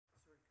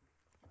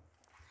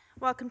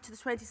Welcome to the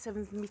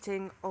 27th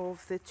meeting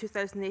of the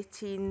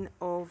 2018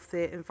 of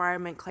the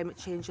Environment, Climate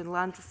Change and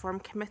Land Reform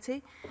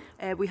Committee.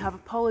 We have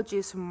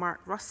apologies from Mark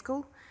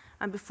Ruskell.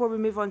 And before we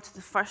move on to the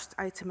first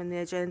item on the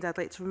agenda, I'd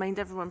like to remind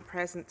everyone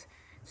present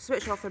to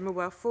switch off their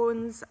mobile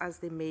phones as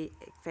they may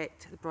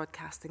affect the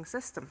broadcasting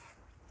system.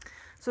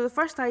 So the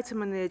first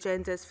item on the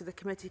agenda is for the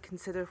committee to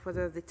consider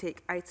whether they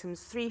take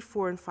items 3,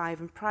 4 and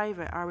 5 in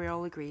private. Are we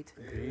all agreed?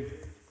 Agreed.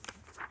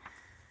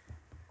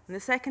 And the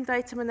second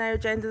item on our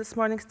agenda this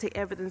morning is to take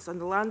evidence on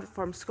the Land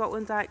Reform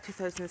Scotland Act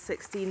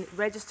 2016,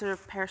 Register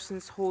of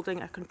Persons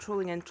Holding a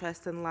Controlling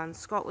Interest in Land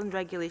Scotland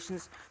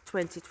Regulations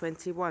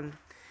 2021.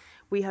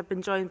 We have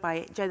been joined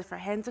by Jennifer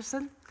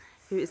Henderson,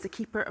 who is the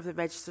Keeper of the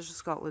Registers of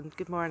Scotland.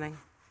 Good morning.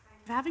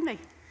 Thank you for having me.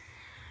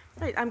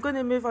 Right, I'm going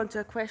to move on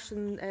to a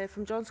question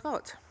from John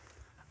Scott.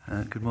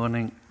 Good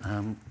morning.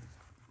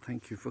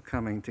 Thank you for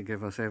coming to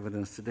give us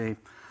evidence today.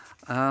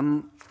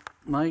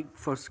 My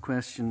first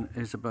question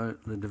is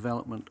about the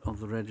development of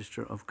the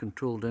Register of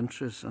Controlled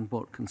Interests and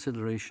what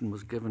consideration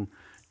was given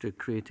to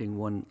creating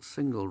one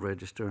single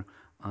register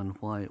and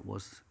why it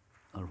was,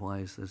 or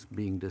why is this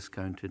being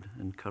discounted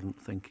in current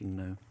thinking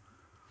now?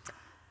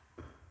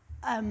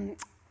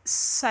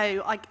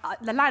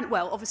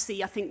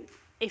 Obviously I think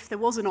if there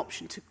was an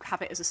option to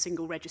have it as a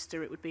single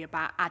register, it would be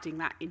about adding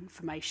that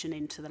information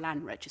into the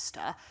land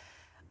register.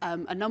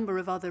 A number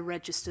of other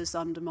registers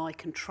under my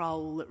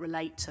control that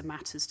relate to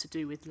matters to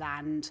do with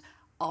land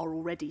are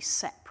already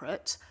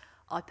separate.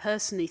 I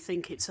personally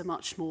think it's a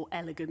much more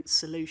elegant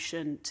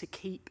solution to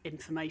keep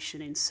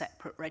information in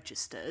separate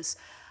registers.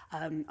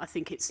 I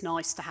think it's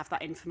nice to have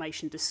that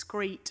information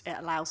discrete. It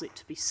allows it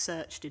to be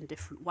searched in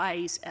different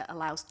ways. It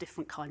allows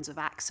different kinds of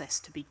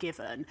access to be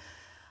given.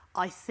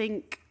 I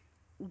think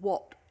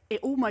it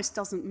almost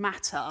doesn't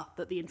matter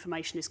that the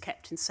information is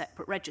kept in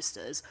separate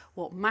registers.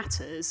 What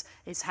matters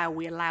is how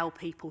we allow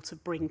people to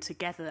bring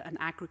together and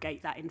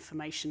aggregate that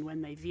information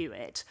when they view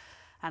it.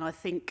 And I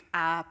think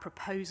our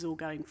proposal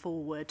going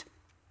forward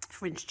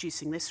for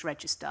introducing this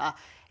register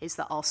is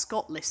that our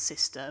ScotList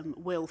system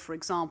will, for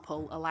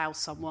example, allow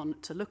someone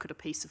to look at a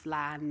piece of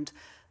land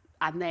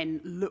and then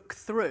look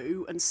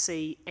through and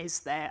see, is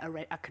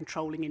there a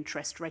controlling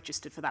interest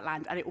registered for that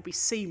land? And it will be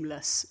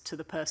seamless to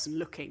the person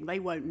looking. They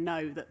won't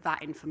know that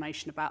that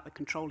information about the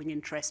controlling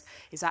interest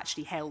is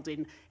actually held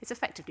in, it's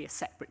effectively a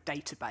separate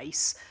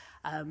database.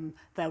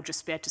 They'll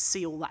just be able to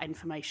see all that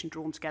information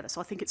drawn together. So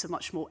I think it's a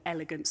much more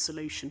elegant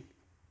solution.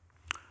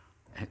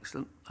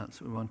 Excellent. That's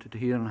what we wanted to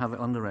hear and have it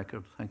on the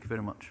record. Thank you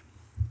very much.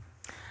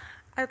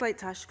 I'd like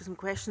to ask you some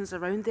questions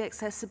around the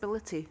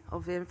accessibility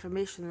of the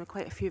information.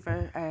 Quite a few of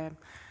our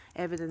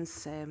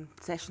evidence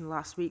session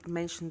last week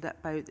mentioned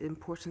about the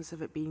importance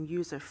of it being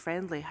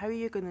user-friendly. How are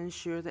you going to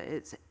ensure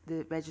that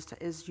the register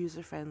is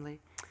user-friendly?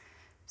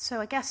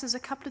 So I guess there's a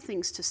couple of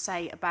things to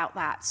say about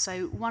that.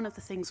 So one of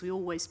the things we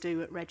always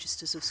do at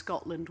Registers of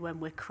Scotland when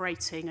we're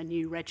creating a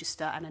new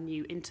register and a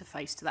new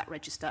interface to that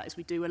register is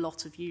we do a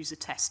lot of user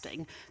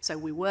testing. So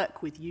we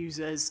work with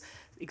users,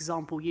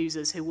 example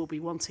users who will be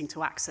wanting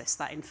to access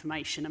that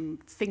information and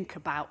think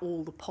about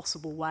all the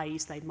possible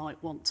ways they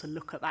might want to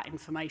look at that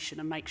information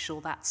and make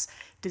sure that's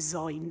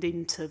designed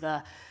into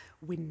the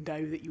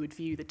window that you would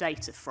view the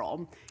data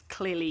from.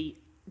 Clearly,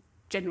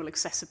 general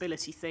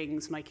accessibility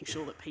things, making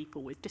sure that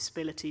people with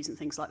disabilities and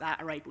things like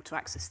that are able to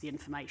access the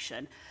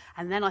information.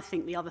 And then I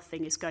think the other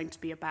thing is going to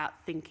be about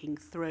thinking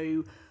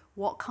through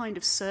what kind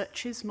of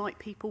searches might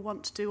people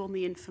want to do on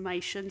the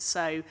information.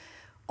 So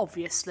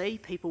obviously,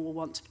 people will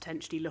want to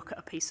potentially look at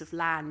a piece of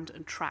land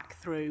and track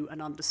through and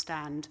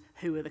understand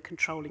who are the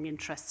controlling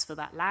interests for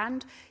that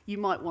land. You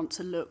might want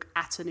to look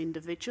at an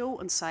individual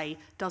and say,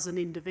 does an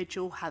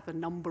individual have a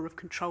number of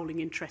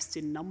controlling interests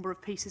in a number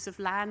of pieces of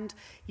land?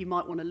 You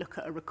might want to look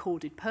at a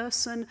recorded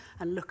person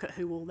and look at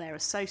who all their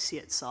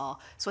associates are.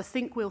 So I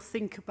think we'll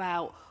think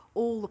about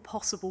all the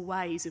possible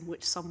ways in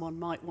which someone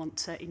might want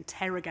to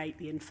interrogate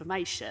the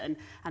information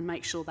and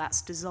make sure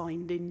that's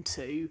designed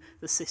into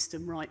the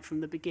system right from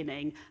the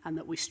beginning and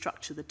that we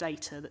structure the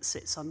data that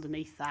sits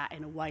underneath that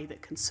in a way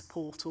that can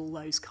support all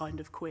those kind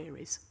of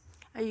queries.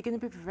 Are you going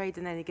to be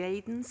providing any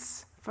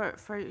guidance for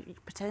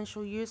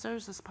potential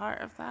users as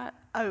part of that?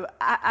 Oh,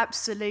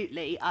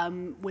 absolutely.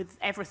 With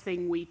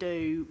everything we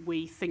do,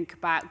 we think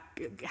about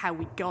how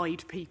we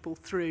guide people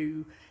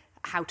through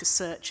how to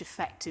search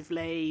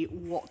effectively,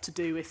 what to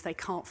do if they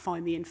can't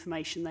find the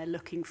information they're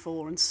looking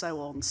for, and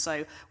so on.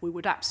 So we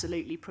would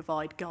absolutely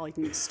provide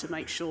guidance to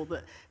make sure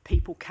that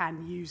people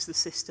can use the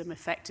system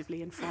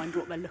effectively and find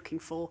what they're looking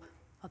for.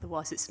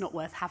 Otherwise, it's not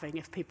worth having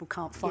if people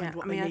can't find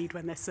what they need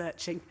when they're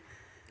searching.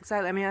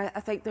 Exactly. I mean, I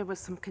think there was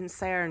some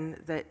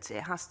concern that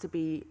it has to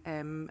be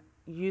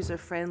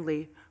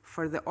user-friendly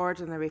for the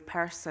ordinary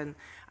person,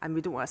 and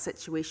we don't want a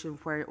situation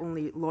where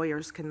only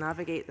lawyers can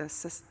navigate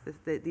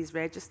these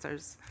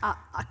registers.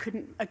 I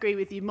couldn't agree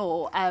with you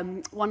more.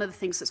 One of the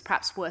things that's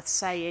perhaps worth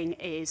saying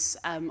is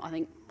I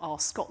think our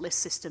ScotList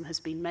system has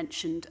been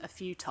mentioned a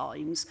few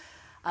times.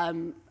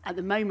 At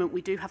the moment,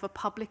 we do have a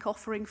public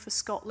offering for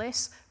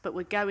ScotList, but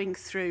we're going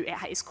through,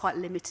 it is quite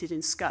limited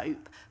in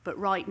scope, but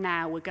right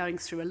now we're going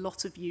through a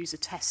lot of user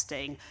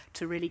testing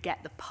to really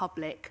get the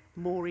public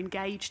more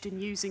engaged in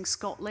using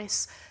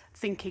ScotList,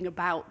 thinking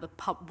about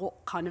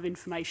what kind of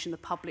information the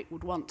public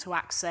would want to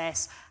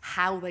access,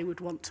 how they would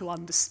want to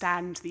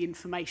understand the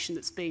information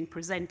that's being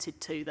presented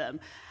to them.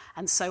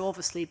 And so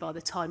obviously by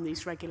the time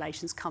these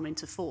regulations come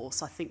into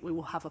force, I think we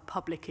will have a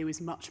public who is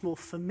much more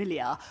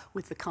familiar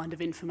with the kind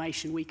of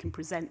information we can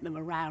present them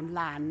around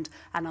land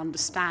and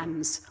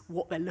understands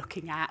what they're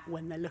looking at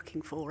when they're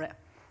looking for it.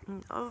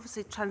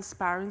 Obviously,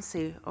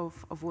 transparency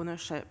of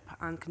ownership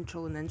and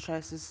controlling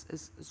interest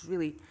is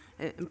really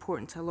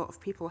important to a lot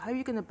of people. How are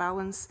you going to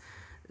balance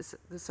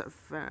the sort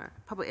of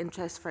public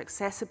interest for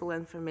accessible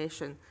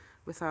information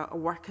with a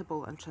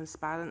workable and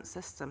transparent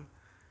system?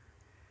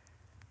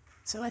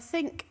 So I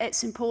think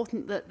it's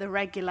important that the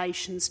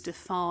regulations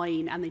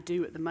define, and they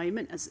do at the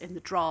moment, as in the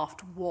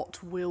draft,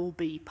 what will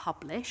be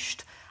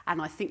published.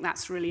 And I think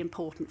that's really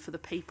important for the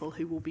people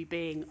who will be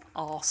being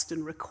asked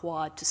and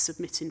required to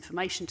submit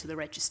information to the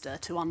register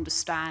to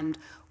understand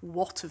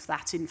what of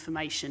that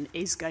information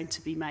is going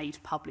to be made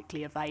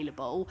publicly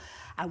available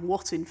and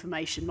what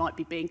information might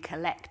be being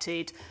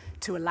collected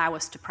to allow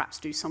us to perhaps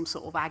do some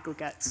sort of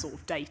aggregate sort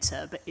of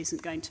data but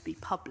isn't going to be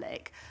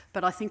public.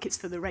 But I think it's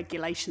for the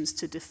regulations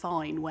to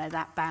define where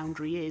that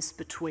boundary is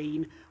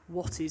between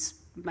what is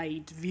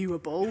made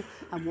viewable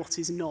and what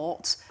is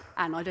not.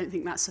 And I don't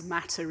think that's a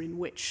matter in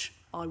which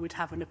I would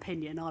have an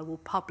opinion. I will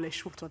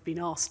publish what I've been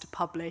asked to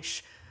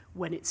publish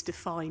when it's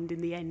defined in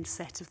the end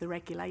set of the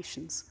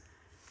regulations.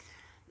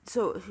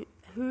 So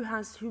who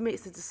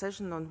makes the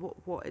decision on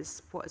what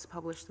is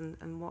published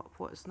and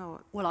what is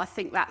not? Well, I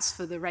think that's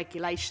for the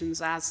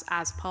regulations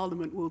as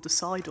Parliament will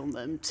decide on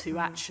them to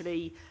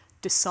actually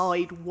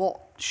decide what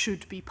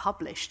should be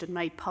published and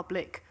made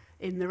public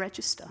in the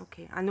register.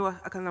 Okay, I know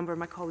a number of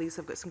my colleagues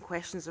have got some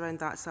questions around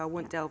that, so I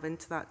won't delve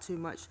into that too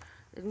much.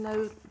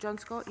 Now, John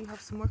Scott, you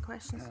have some more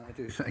questions? I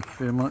do, thank you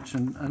very much.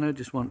 And I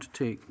just want to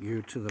take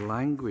you to the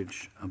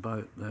language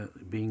about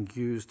being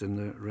used in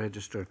the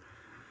register.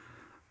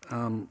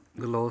 The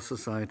Law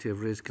Society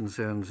have raised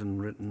concerns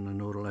in written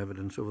and oral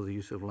evidence over the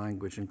use of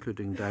language,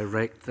 including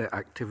direct the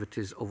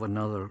activities of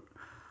another,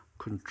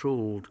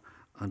 controlled,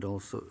 and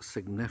also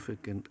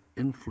significant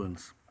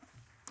influence.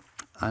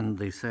 And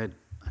they said,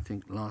 I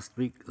think last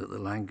week, that the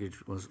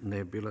language was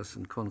nebulous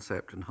in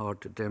concept and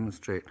hard to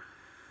demonstrate,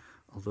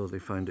 although they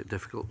found it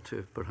difficult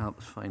to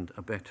perhaps find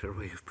a better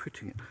way of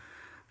putting it.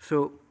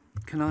 So,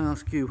 can I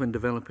ask you, when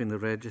developing the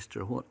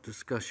register, what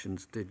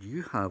discussions did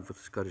you have with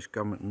the Scottish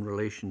Government in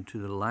relation to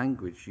the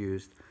language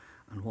used,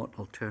 and what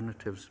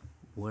alternatives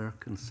were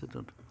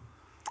considered,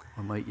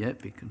 or might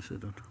yet be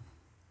considered?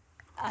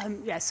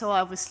 Yeah, so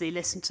I obviously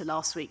listened to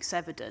last week's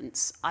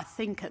evidence. I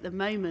think at the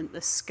moment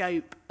the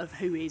scope of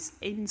who is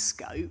in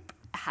scope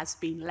has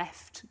been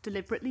left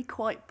deliberately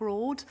quite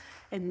broad,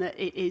 in that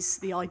it is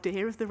the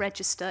idea of the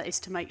register is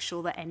to make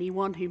sure that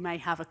anyone who may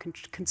have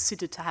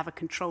considered to have a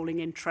controlling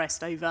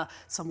interest over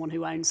someone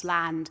who owns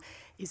land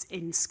is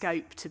in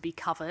scope to be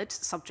covered,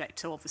 subject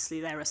to obviously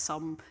there are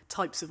some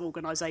types of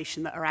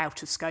organisation that are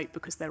out of scope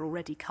because they're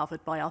already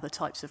covered by other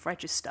types of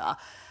register.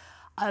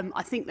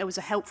 I think there was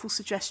a helpful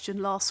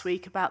suggestion last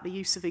week about the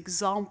use of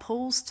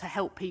examples to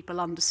help people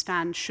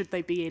understand should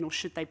they be in or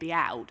should they be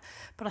out.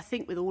 But I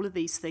think with all of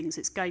these things,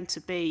 it's going to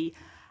be,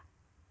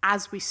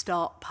 as we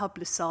start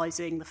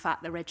publicising the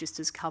fact the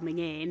register's coming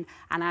in,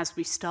 and as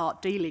we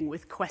start dealing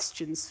with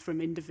questions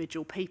from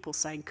individual people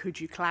saying, could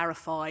you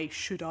clarify,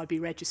 should I be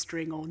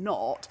registering or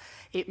not,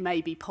 it may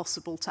be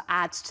possible to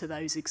add to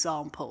those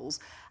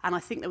examples. And I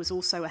think there was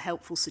also a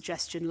helpful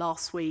suggestion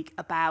last week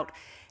about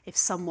if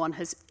someone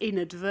has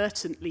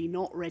inadvertently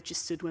not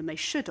registered when they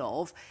should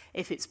have,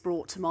 if it's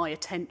brought to my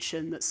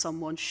attention that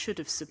someone should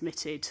have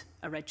submitted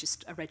a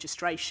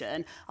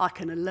registration, I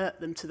can alert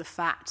them to the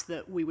fact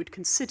that we would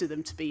consider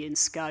them to be in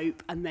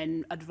scope and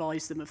then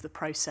advise them of the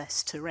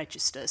process to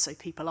register, so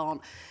people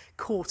aren't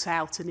caught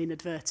out and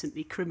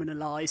inadvertently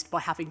criminalised by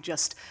having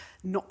just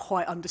not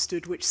quite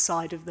understood which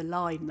side of the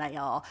line they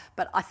are.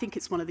 But I think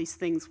it's one of these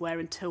things where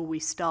until we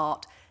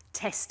start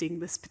testing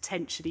this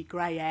potentially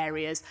grey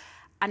areas,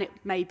 and it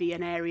may be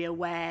an area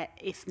where,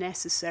 if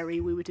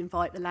necessary, we would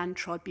invite the Land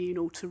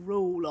Tribunal to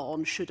rule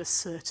on should a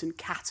certain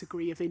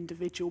category of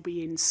individual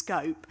be in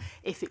scope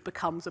if it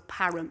becomes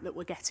apparent that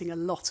we're getting a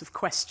lot of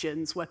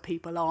questions where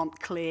people aren't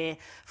clear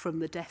from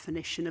the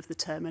definition of the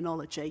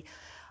terminology.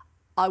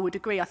 I would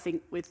agree, I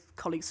think, with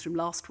colleagues from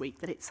last week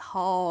that it's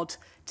hard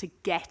to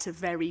get a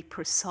very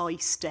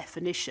precise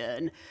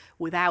definition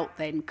without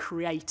then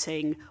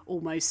creating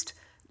almost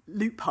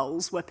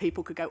loopholes where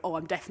people could go, oh,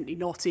 I'm definitely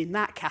not in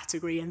that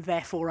category and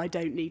therefore I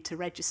don't need to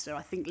register.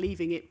 I think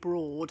leaving it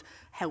broad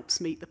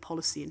helps meet the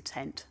policy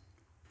intent.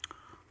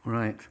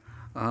 Right.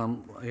 Are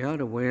you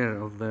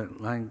aware of the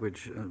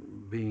language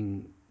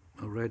being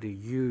already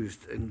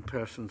used in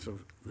persons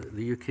of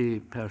the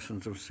UK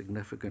persons of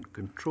significant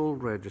control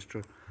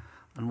register,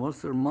 and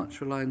was there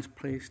much reliance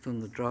placed on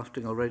the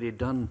drafting already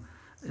done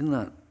in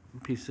that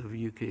piece of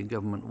UK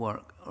government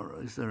work,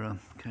 or is there a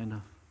kind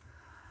of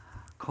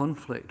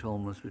conflict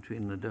almost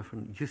between the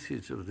different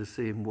usage of the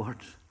same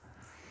words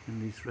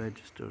in these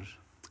registers?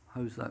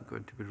 How's that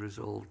going to be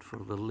resolved for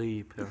the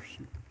lay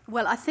person?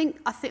 Well, I think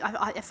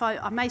if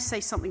I may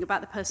say something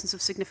about the persons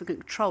of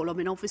significant control, I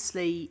mean,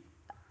 obviously,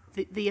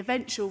 the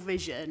eventual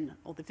vision,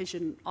 or the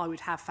vision I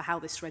would have for how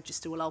this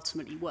register will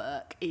ultimately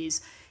work,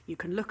 is you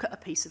can look at a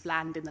piece of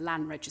land in the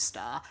land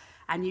register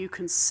and you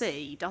can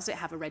see, does it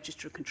have a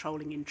register of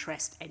controlling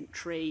interest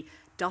entry?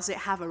 Does it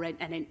have an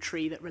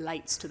entry that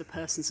relates to the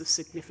persons of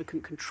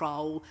significant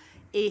control?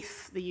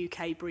 If the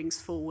UK brings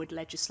forward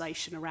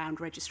legislation around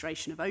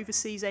registration of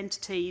overseas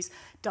entities,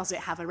 does it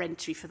have an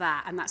entry for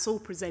that? And that's all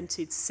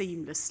presented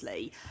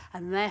seamlessly.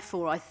 And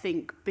therefore, I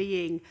think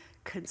being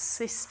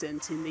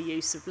consistent in the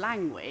use of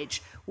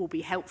language will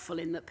be helpful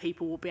in that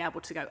people will be able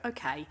to go,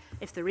 okay,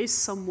 if there is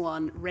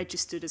someone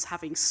registered as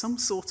having some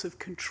sort of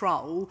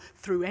control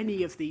through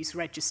any of these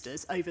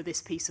registers over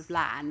this piece of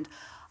land,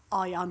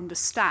 I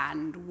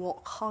understand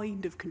what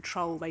kind of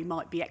control they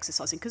might be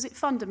exercising, because it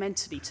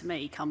fundamentally, to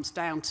me, comes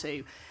down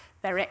to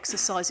they're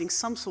exercising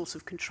some sort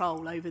of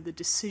control over the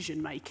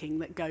decision-making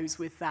that goes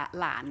with that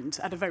land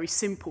at a very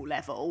simple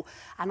level.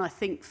 And I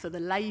think for the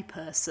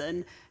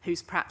layperson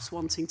who's perhaps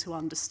wanting to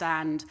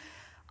understand,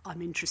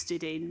 I'm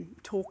interested in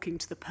talking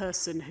to the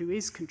person who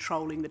is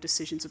controlling the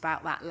decisions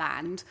about that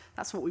land,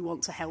 that's what we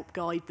want to help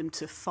guide them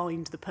to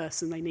find the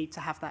person they need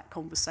to have that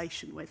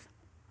conversation with.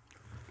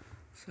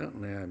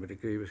 Certainly, I would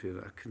agree with you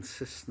that a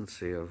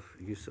consistency of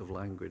use of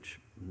language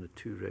in the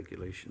two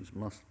regulations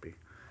must be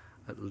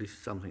at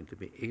least something to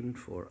be aimed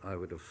for, I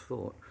would have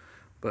thought.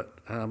 But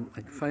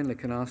I finally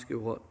can ask you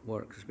what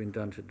work has been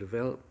done to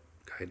develop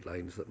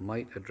guidelines that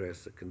might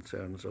address the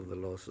concerns of the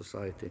Law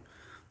Society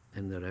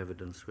in their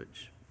evidence,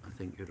 which I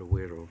think you're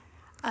aware of.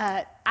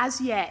 As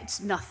yet,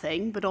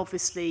 nothing, but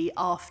obviously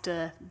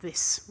after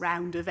this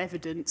round of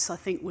evidence, I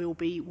think we'll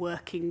be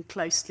working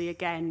closely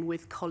again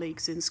with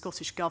colleagues in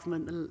Scottish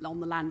Government on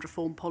the Land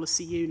Reform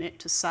Policy Unit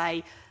to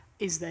say,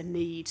 is there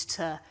need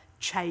to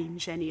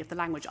change any of the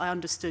language? I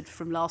understood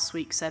from last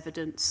week's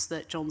evidence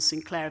that John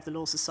Sinclair of the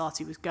Law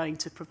Society was going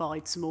to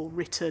provide some more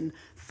written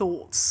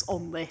thoughts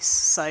on this,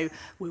 so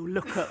we'll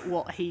look at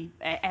what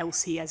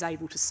else he is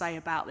able to say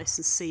about this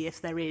and see if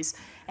there is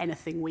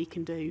anything we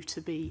can do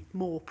to be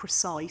more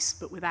precise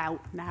but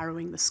without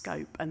narrowing the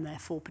scope and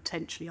therefore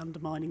potentially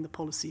undermining the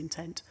policy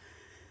intent.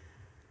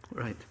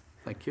 Right,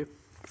 thank you.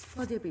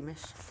 Well, dear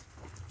Beamish.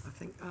 I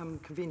think,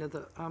 Convener,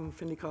 that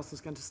Finlay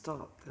Carson's going to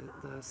start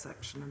the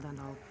section and then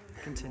I'll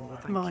continue.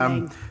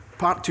 Morning.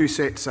 Part 2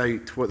 sets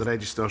out what the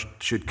register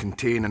should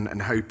contain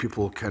and how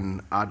people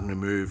can add and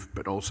remove,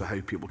 but also how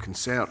people can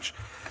search.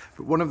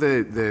 But one of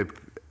the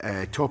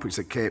topics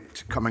that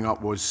kept coming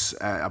up was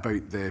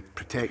about the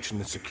protection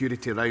and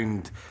security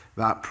around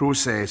that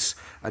process.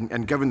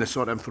 And given the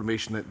sort of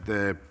information that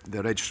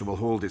the register will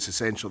hold, it's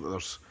essential that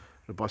there's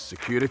robust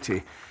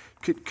security.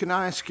 Can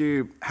I ask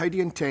you, how do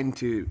you intend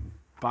to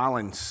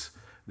balance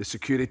the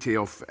security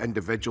of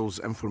individuals'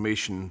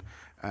 information,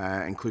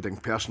 including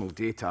personal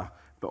data,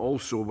 but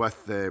also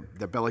with the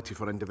ability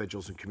for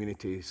individuals and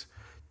communities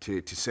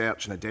to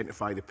search and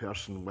identify the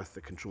person with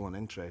the control and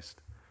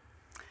interest?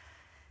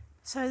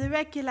 So the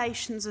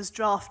regulations as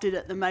drafted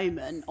at the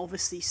moment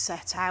obviously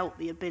set out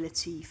the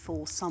ability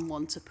for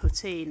someone to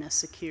put in a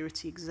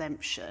security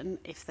exemption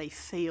if they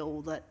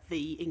feel that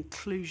the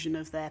inclusion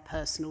of their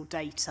personal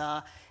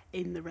data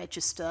in the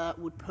register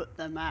would put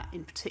them at,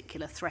 in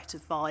particular, threat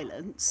of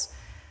violence.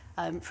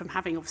 From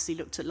having obviously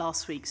looked at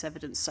last week's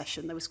evidence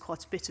session, there was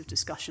quite a bit of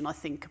discussion, I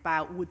think,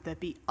 about would there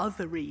be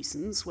other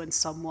reasons when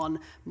someone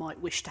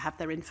might wish to have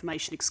their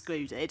information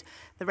excluded.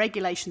 The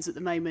regulations at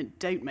the moment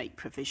don't make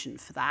provision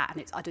for that,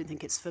 and I don't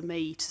think it's for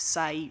me to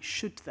say,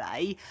 should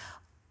they.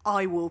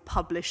 I will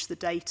publish the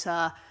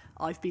data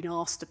I've been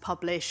asked to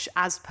publish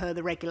as per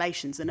the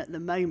regulations, and at the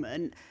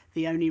moment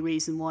the only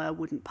reason why I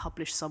wouldn't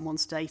publish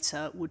someone's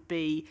data would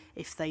be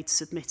if they'd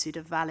submitted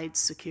a valid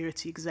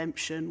security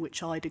exemption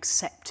which I'd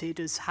accepted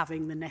as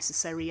having the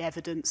necessary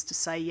evidence to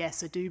say,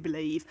 yes, I do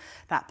believe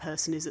that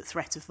person is at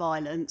threat of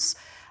violence.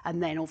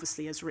 And then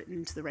obviously, as written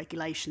into the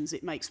regulations,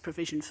 it makes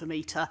provision for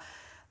me to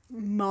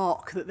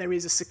mark that there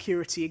is a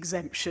security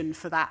exemption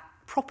for that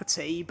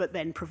property, but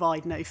then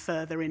provide no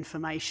further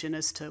information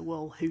as to,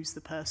 well, who's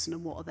the person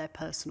and what are their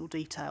personal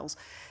details.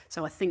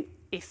 So I think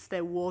if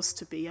there was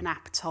to be an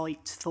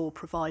appetite for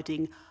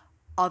providing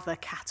other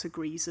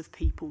categories of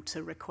people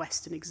to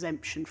request an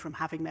exemption from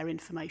having their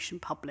information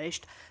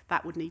published,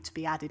 that would need to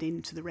be added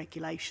into the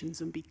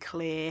regulations and be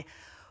clear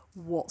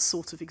what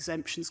sort of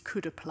exemptions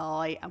could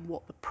apply and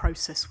what the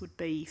process would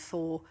be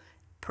for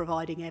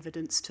providing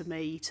evidence to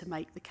me to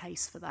make the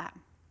case for that.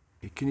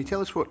 Can you tell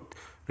us what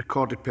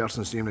recorded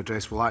person's name and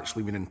address will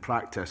actually mean in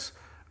practice?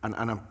 And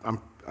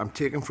I'm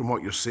taking from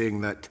what you're saying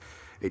that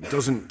it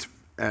doesn't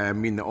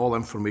mean that all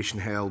information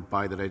held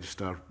by the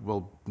register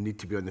will need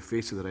to be on the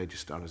face of the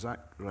register. Is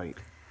that right?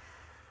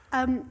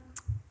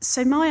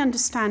 So my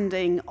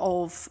understanding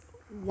of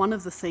one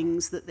of the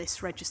things that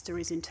this register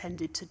is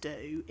intended to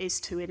do is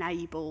to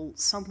enable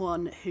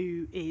someone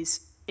who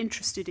is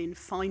interested in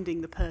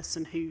finding the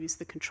person who is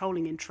the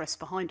controlling interest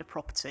behind a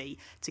property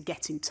to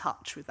get in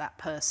touch with that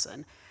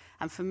person.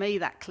 And for me,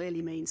 that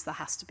clearly means there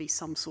has to be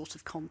some sort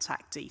of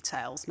contact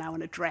details. Now,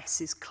 an address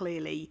is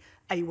clearly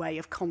a way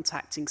of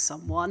contacting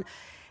someone.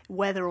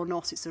 Whether or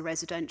not it's a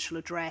residential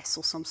address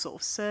or some sort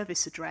of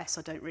service address,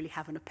 I don't really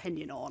have an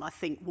opinion on. I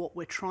think what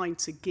we're trying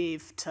to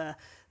give to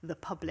the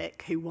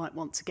public who might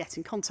want to get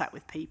in contact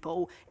with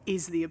people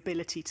is the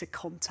ability to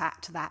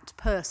contact that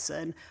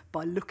person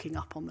by looking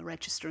up on the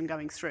register and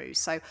going through.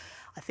 So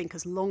I think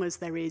as long as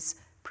there is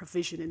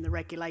provision in the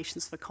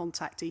regulations for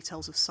contact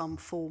details of some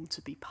form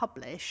to be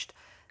published,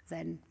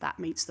 then that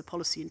meets the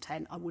policy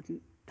intent. I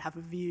wouldn't have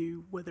a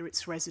view whether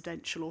it's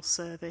residential or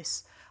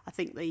service. I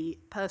think the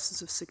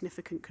persons of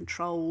significant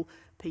control,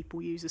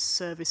 people use a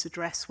service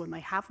address when they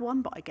have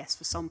one, but I guess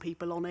for some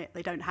people on it,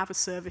 they don't have a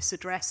service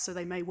address, so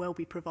they may well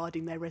be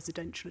providing their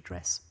residential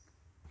address.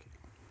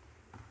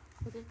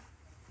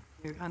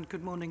 And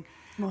good morning.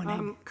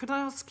 Morning. Could I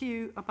ask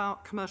you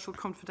about commercial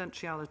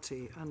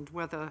confidentiality and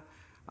whether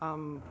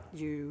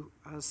you,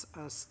 as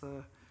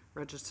the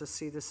Register,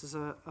 see this as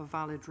a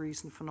valid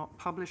reason for not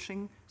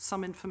publishing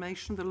some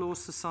information? The Law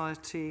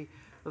Society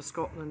of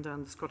Scotland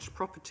and the Scottish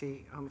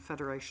Property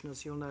Federation,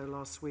 as you'll know,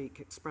 last week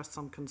expressed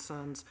some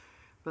concerns,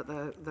 but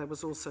there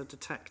was also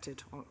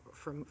detected,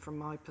 from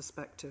my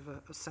perspective,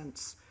 a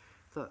sense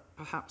that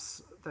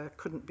perhaps there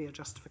couldn't be a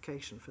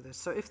justification for this.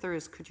 So if there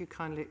is, could you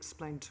kindly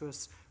explain to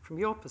us, from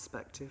your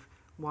perspective,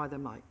 why there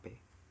might be?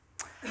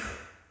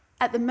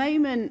 At the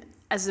moment,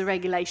 as the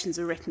regulations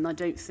are written, I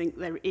don't think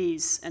there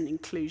is an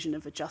inclusion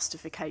of a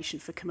justification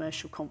for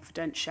commercial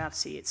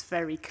confidentiality. It's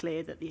very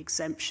clear that the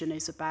exemption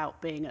is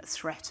about being at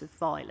threat of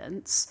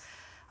violence.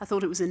 I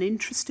thought it was an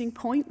interesting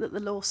point that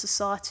the Law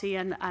Society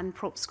and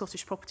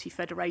Scottish Property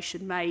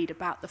Federation made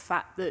about the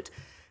fact that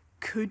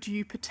could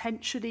you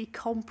potentially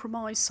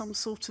compromise some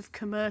sort of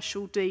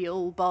commercial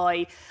deal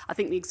by, I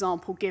think the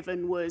example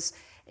given was,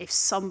 if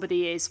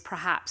somebody is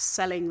perhaps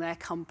selling their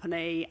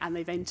company and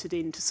they've entered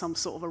into some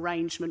sort of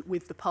arrangement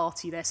with the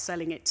party they're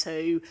selling it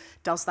to,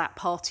 does that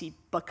party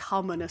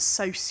become an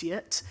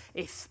associate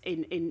if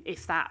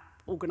that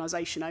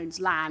organisation owns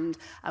land,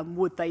 and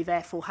would they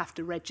therefore have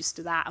to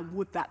register that, and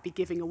would that be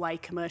giving away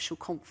commercial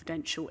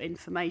confidential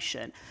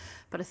information?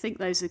 But I think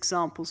those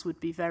examples would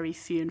be very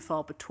few and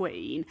far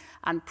between,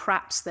 and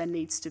perhaps there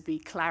needs to be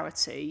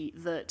clarity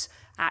that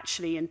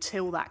actually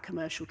until that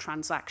commercial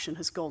transaction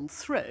has gone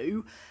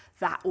through,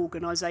 that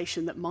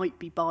organisation that might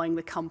be buying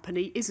the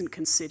company isn't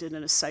considered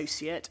an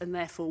associate and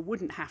therefore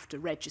wouldn't have to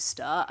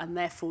register, and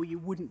therefore you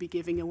wouldn't be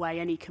giving away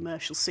any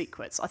commercial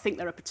secrets. I think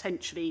there are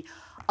potentially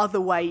other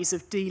ways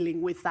of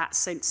dealing with that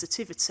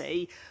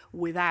sensitivity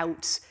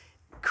without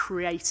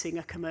creating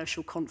a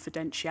commercial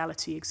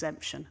confidentiality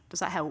exemption. Does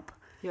that help?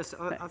 Yes,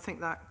 I think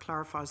that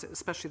clarifies it,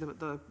 especially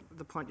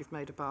the point you've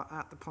made about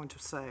at the point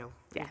of sale.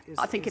 Yeah,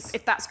 I think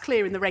if that's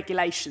clear in the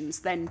regulations,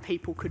 then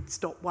people could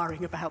stop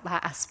worrying about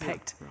that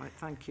aspect. Yeah, right,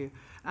 thank you.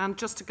 And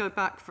just to go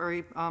back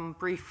very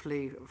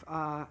briefly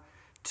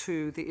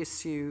to the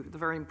issue, the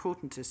very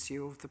important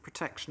issue of the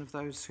protection of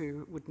those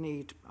who would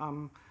need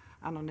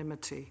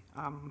anonymity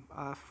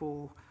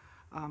for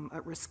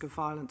at risk of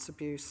violence,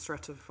 abuse,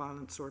 threat of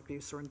violence or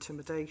abuse or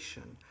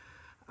intimidation.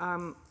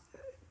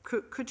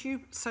 Could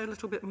you say a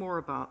little bit more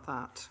about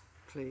that,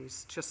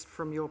 please, just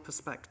from your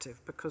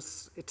perspective,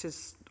 because it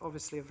is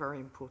obviously a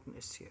very important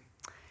issue.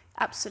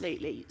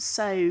 Absolutely.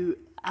 So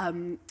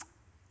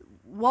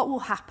what will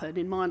happen,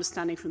 in my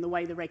understanding from the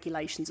way the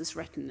regulations is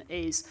written,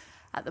 is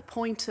at the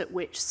point at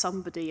which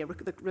somebody,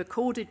 the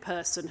recorded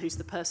person, who's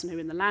the person who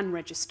in the land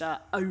register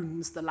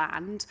owns the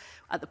land,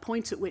 at the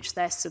point at which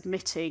they're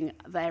submitting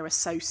their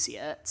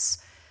associates,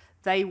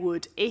 they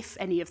would, if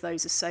any of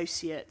those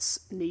associates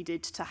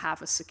needed to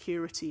have a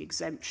security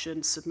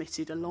exemption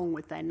submitted along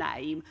with their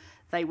name,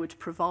 they would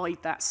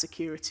provide that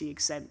security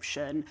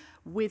exemption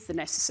with the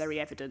necessary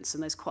evidence,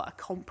 and there's quite a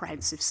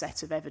comprehensive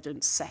set of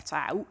evidence set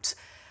out.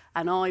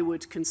 And I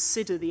would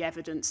consider the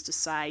evidence to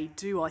say,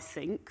 do I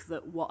think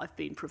that what I've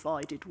been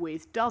provided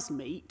with does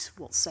meet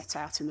what's set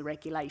out in the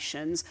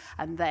regulations,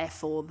 and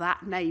therefore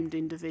that named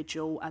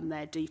individual and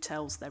their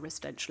details, their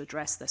residential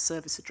address, their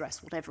service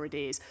address, whatever it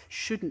is,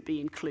 shouldn't be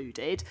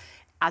included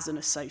as an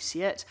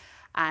associate.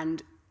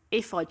 And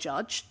if I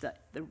judged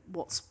that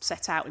what's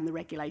set out in the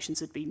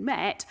regulations had been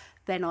met,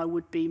 then I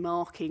would be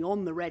marking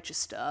on the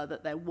register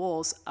that there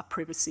was a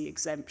privacy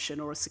exemption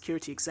or a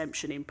security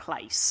exemption in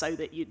place, so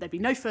that there'd be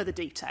no further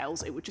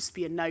details. It would just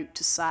be a note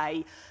to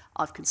say,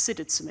 I've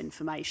considered some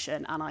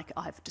information and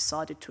I've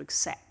decided to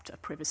accept a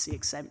privacy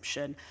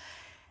exemption.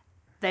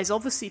 There's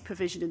obviously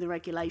provision in the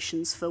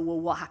regulations for, well,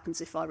 what happens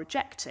if I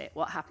reject it?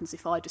 What happens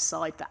if I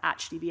decide that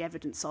actually the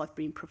evidence I've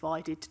been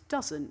provided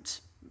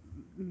doesn't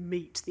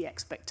meet the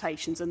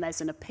expectations, and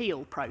there's an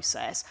appeal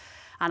process.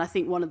 And I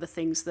think one of the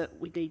things that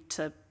we need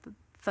to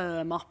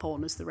firm up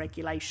on as the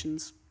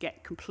regulations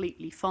get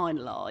completely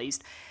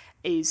finalised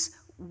is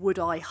would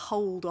I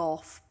hold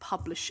off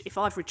if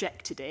I've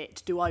rejected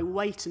it, do I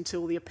wait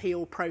until the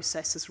appeal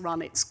process has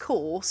run its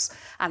course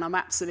and I'm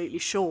absolutely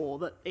sure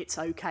that it's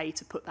okay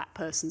to put that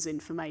person's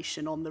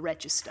information on the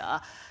register?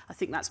 I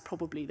think that's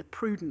probably the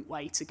prudent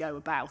way to go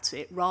about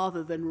it,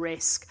 rather than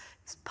risk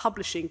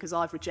publishing because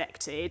I've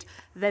rejected,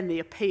 then the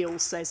appeal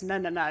says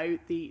no,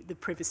 the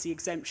privacy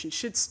exemption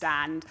should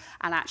stand,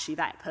 and actually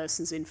that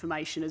person's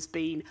information has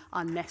been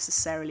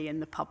unnecessarily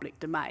in the public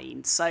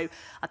domain. So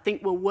I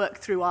think we'll work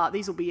through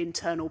these will be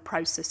internal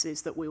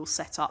processes that we'll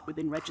set up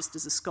within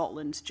Registers of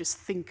Scotland to just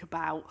think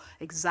about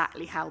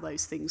exactly how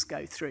those things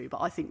go through.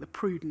 But I think the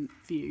prudent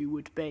view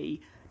would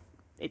be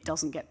it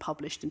doesn't get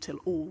published until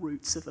all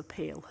routes of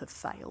appeal have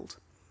failed.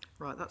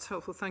 Right, that's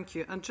helpful, thank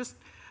you. And just,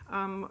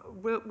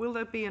 will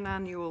there be an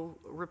annual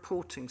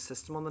reporting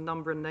system on the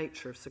number and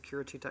nature of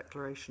security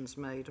declarations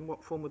made, and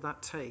what form would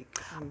that take,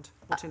 and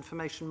what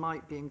information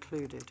might be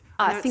included?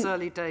 I know it's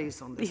early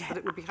days on this, but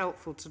it would be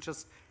helpful to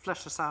just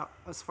flesh us out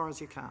as far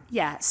as you can.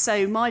 Yeah,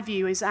 so my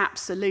view is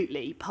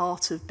absolutely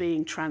part of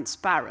being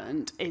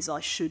transparent is I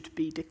should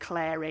be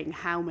declaring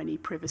how many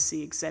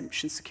privacy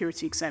exemptions,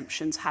 security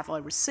exemptions have I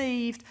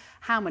received,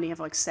 how many have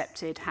I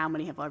accepted, how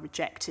many have I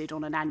rejected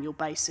on an annual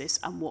basis,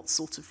 and what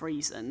sort of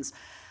reasons.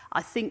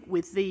 I think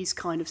with these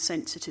kind of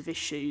sensitive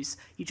issues,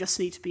 you just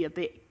need to be a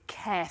bit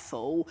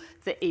careful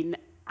that in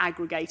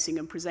aggregating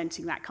and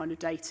presenting that kind of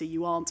data,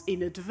 you aren't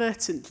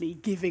inadvertently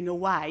giving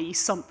away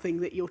something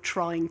that you're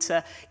trying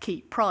to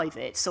keep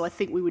private. So I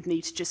think we would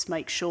need to just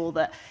make sure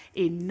that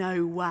in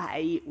no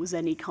way was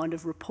any kind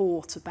of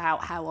report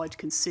about how I'd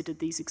considered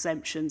these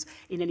exemptions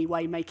in any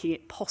way making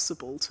it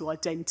possible to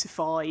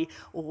identify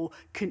or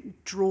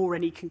draw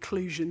any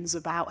conclusions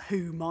about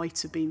who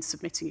might have been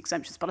submitting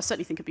exemptions. But I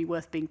certainly think it'd be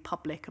worth being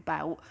public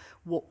about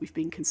what we've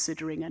been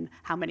considering and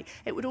how many.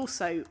 It would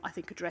also, I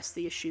think, address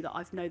the issue that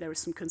I know there are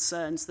some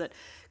concerns that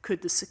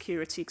could the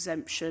security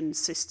exemption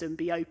system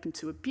be open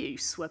to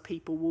abuse, where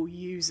people will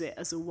use it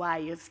as a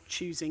way of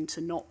choosing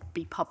to not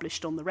be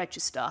published on the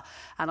register.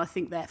 And I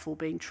think therefore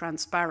being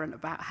transparent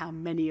about how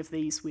many of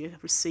these we're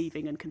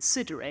receiving and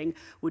considering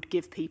would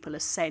give people a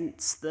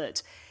sense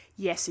that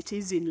yes, it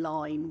is in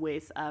line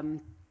with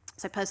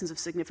so persons of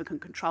significant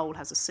control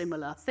has a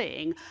similar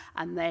thing,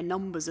 and their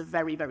numbers are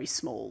very, very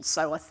small.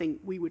 So I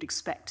think we would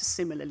expect to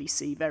similarly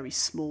see very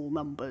small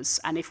numbers.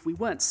 And if we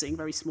weren't seeing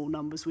very small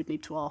numbers, we'd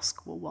need to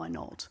ask, well, why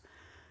not?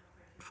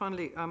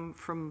 Finally,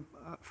 from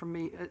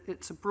me,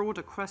 it's a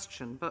broader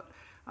question, but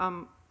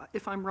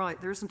if I'm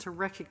right, there isn't a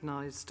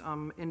recognised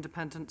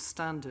independent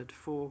standard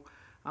for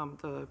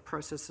the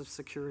process of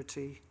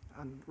security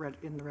and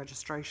in the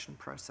registration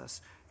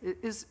process.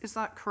 Is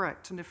that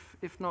correct? And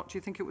if not, do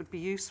you think it would be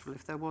useful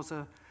if there was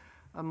a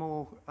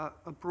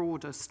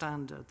broader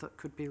standard that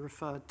could be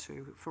referred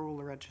to for all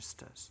the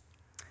registers?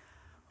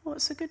 Well,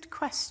 it's a good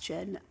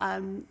question.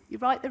 You're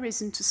right, there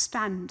isn't a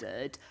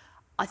standard.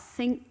 I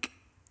think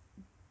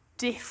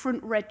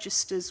different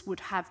registers would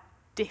have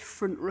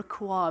different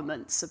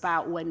requirements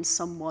about when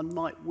someone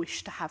might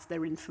wish to have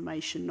their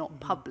information not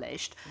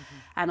published.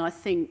 And I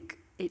think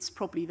it's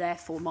probably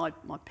therefore, my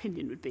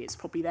opinion would be, it's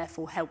probably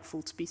therefore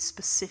helpful to be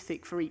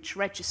specific for each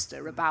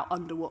register about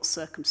under what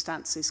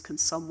circumstances can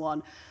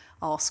someone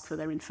ask for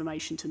their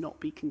information to not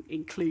be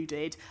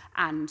included,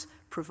 and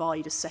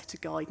provide a set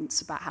of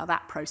guidance about how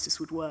that process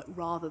would work,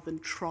 rather than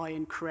try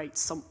and create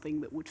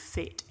something that would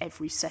fit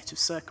every set of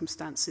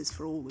circumstances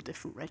for all the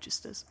different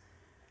registers.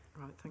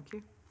 Right, thank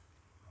you.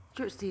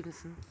 Stuart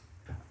Stevenson.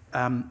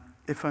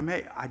 If I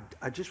may,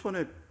 I just want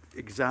to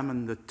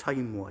examine the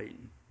timeline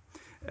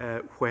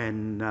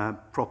when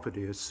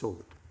property is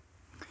sold.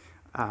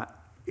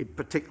 It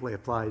particularly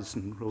applies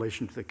in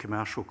relation to the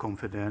commercial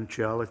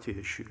confidentiality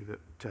issue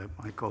that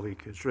my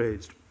colleague has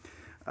raised.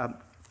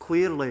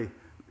 Clearly,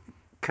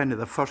 kind of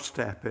the first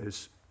step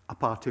is a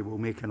party will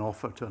make an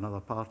offer to another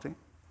party.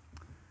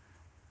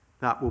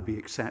 That will be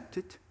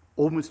accepted,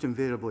 almost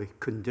invariably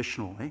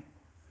conditionally,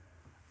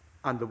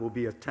 and there will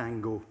be a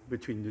tango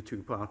between the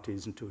two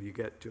parties until you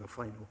get to a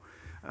final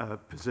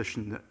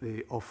position that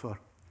the offer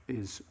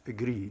is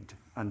agreed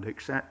and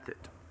accepted.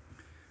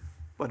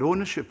 But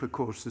ownership, of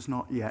course, is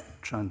not yet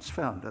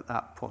transferred at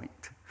that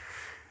point.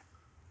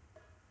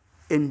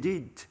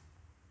 Indeed,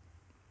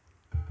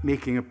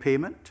 making a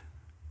payment,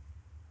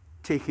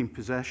 taking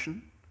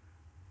possession,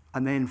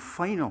 and then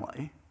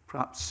finally,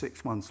 perhaps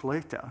 6 months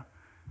later,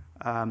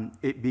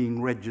 it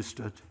being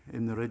registered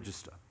in the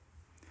register.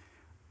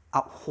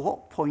 At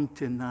what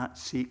point in that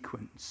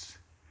sequence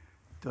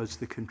does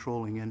the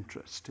controlling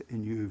interest,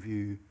 in your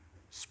view,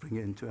 spring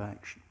into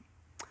action?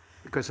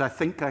 Because I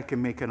think I can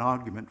make an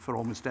argument for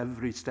almost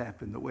every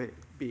step in the way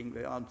being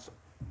the answer.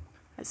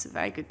 That's a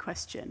very good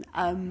question.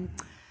 I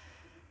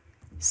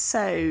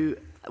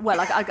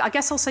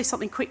guess I'll say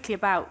something quickly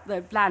about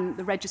the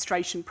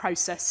registration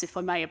process, if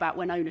I may, about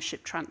when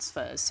ownership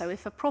transfers. So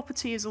if a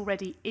property is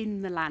already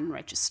in the land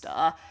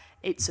register,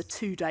 it's a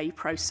 2-day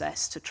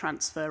process to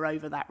transfer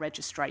over that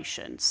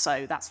registration.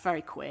 So that's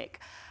very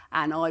quick.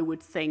 And I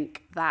would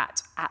think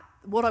that at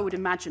what I would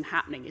imagine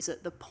happening is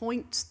at the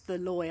point the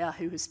lawyer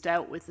who has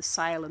dealt with the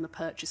sale and the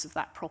purchase of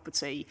that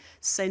property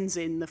sends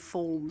in the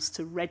forms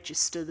to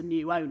register the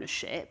new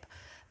ownership,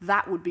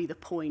 that would be the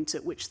point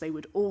at which they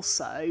would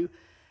also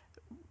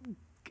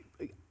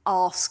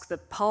ask the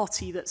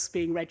party that's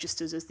being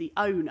registered as the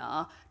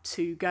owner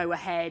to go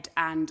ahead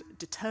and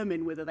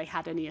determine whether they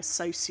had any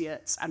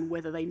associates and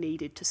whether they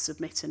needed to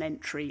submit an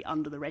entry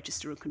under the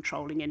Register of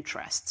Controlling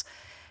Interests.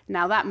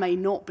 Now, that may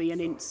not be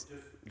an...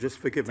 Just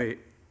forgive me,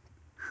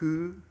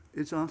 who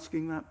is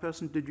asking that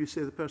person? Did you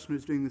say the person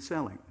who's doing the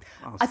selling?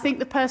 I think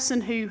the person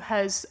who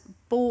has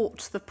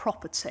bought the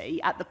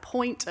property, at the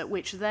point at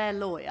which their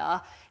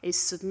lawyer is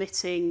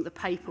submitting the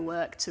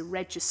paperwork to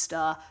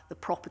register the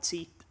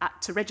property,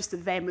 to register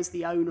them as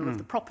the owner of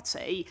the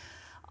property,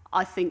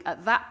 I think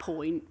at that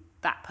point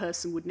that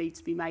person would need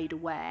to be made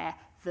aware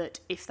that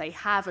if they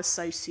have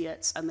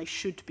associates and they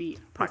should be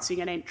putting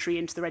an entry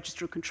into the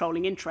Register of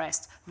Controlling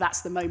Interest,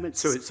 that's the moment.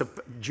 So it's a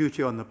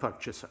duty on the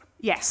purchaser?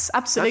 Yes,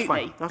 absolutely.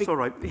 That's fine. That's all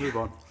right. Move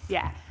on.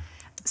 Yeah.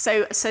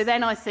 So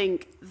then I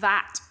think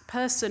that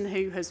person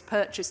who has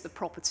purchased the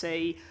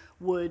property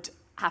would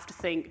have to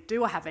think,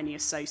 do I have any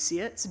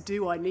associates?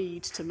 Do I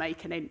need to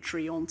make an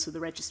entry onto the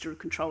Register of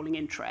Controlling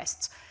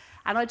Interests?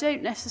 And I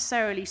don't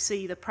necessarily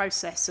see the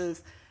process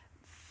of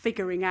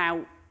figuring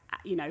out,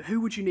 you know, who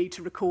would you need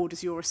to record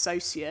as your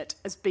associate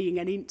as being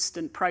an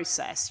instant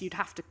process. You'd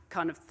have to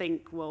kind of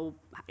think, well,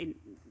 you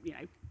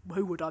know,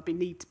 who would I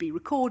need to be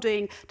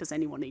recording? Does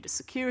anyone need a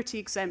security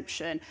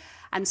exemption?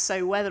 And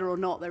so whether or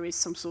not there is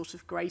some sort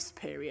of grace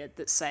period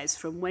that says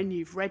from when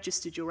you've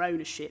registered your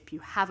ownership, you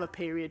have a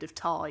period of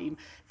time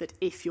that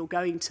if you're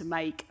going to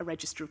make a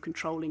Register of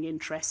Controlling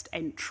Interest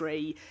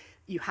entry,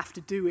 you have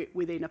to do it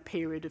within a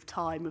period of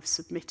time of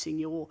submitting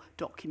your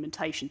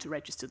documentation to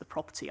register the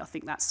property. I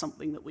think that's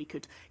something that we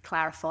could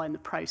clarify in the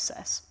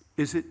process.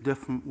 Is it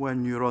different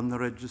when you're on the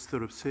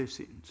Register of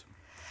Cessions?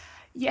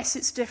 Yes,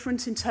 it's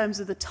different in terms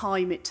of the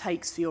time it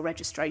takes for your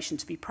registration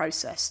to be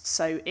processed.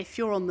 So if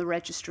you're on the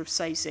Register of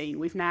Cessions,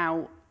 we've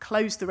now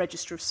closed the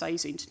Register of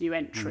Cessions to new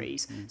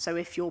entries. So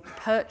if you're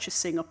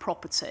purchasing a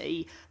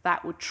property,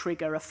 that would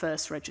trigger a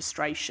first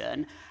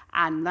registration,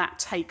 and that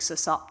takes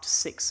us up to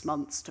 6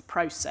 months to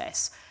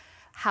process.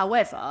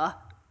 However,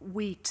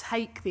 we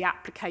take the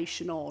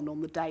application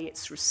on the day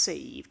it's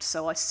received,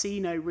 so I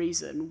see no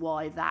reason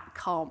why that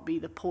can't be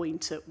the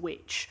point at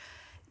which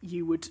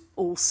you would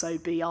also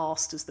be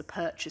asked as the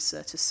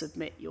purchaser to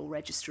submit your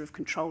Register of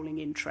Controlling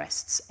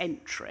Interests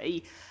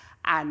entry,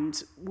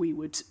 and we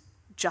would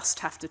just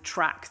have to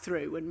track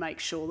through and make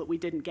sure that we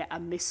didn't get a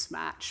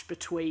mismatch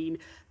between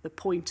the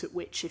point at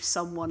which if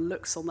someone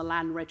looks on the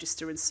land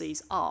register and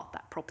sees,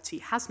 that property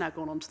has now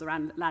gone onto the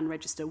land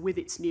register with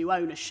its new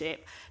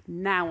ownership,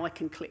 now I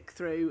can click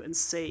through and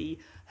see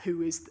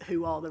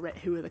who are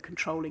the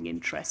controlling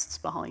interests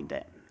behind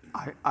it.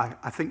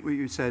 I think what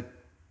you said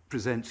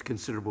presents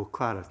considerable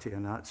clarity,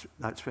 and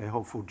that's very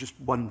helpful. Just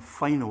one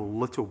final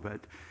little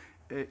bit.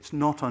 It's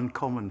not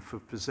uncommon for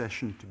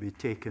possession to be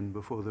taken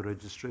before the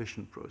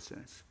registration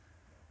process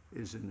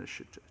is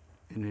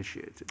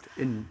initiated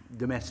in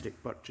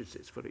domestic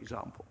purchases, for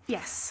example.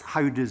 Yes.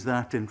 How does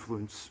that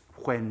influence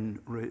when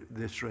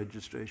this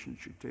registration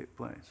should take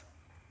place?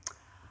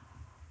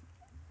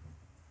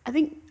 I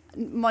think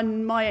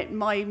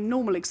my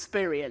normal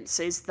experience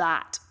is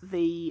that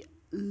the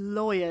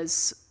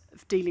lawyers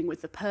dealing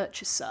with the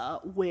purchaser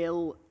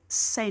will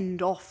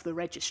send off the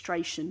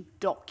registration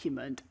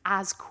document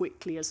as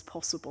quickly as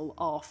possible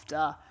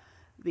after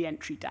the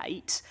entry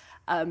date,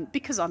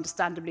 because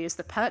understandably as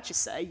the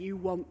purchaser you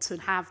want to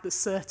have the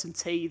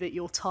certainty that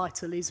your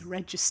title is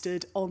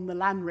registered on the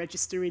land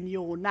register in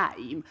your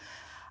name.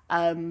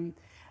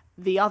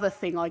 The other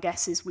thing I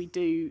guess is we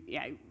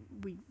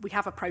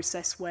have a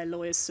process where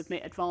lawyers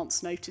submit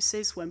advance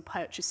notices when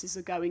purchases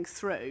are going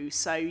through.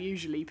 So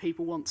usually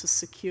people want to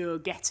secure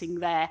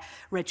getting their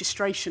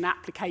registration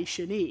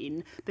application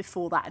in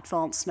before that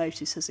advance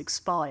notice has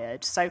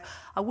expired. So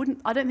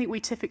I don't think we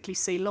typically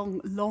see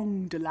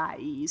long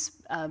delays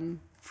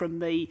from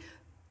the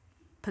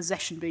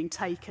possession being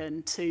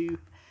taken to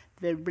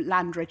the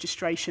land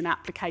registration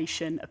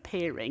application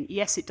appearing.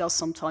 Yes, it does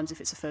sometimes,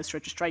 if it's a first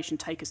registration,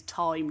 take us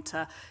time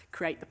to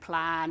create the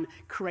plan,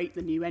 create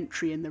the new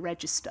entry in the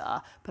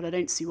register, but I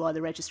don't see why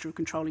the Register of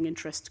Controlling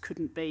Interest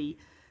couldn't be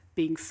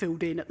being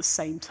filled in at the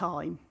same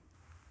time.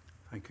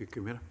 Thank you,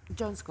 Convener.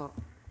 John Scott.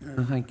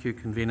 Thank you,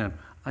 Convener.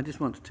 I just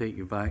want to take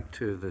you back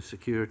to the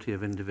security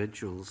of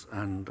individuals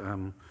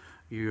and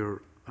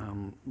your,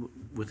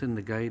 within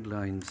the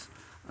guidelines,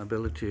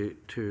 ability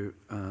to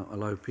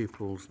allow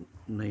people's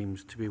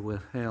names to be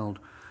withheld.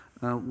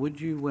 Would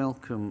you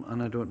welcome,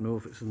 and I don't know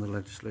if it's in the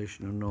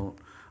legislation or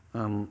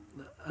not,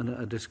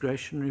 a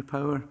discretionary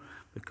power?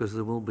 Because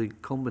there will be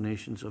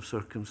combinations of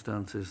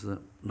circumstances that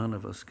none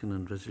of us can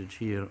envisage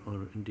here,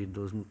 or indeed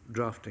those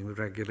drafting the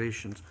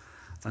regulations.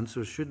 And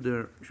so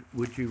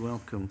would you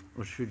welcome,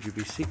 or should you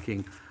be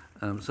seeking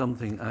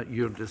something at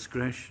your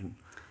discretion,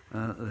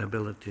 the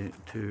ability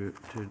to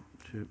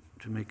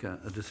make a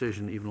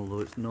decision, even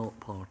although it's not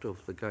part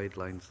of the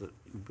guidelines that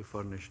you'll be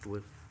furnished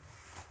with?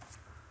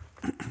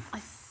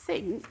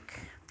 think,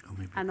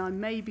 and I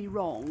may be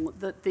wrong,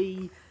 that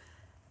the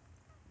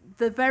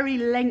very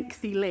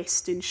lengthy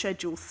list in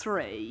Schedule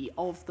 3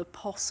 of the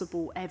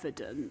possible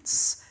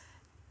evidence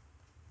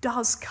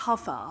does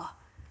cover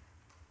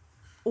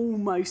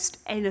almost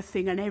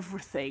anything and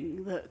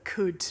everything that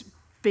could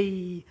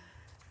be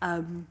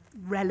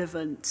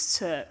relevant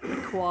to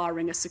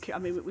requiring a secure. I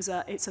mean,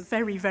 it's a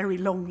very, very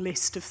long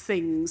list of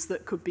things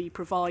that could be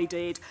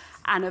provided,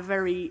 and a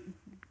very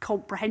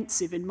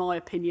comprehensive, in my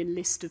opinion,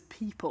 list of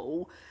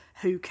people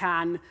who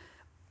can,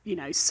 you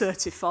know,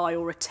 certify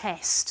or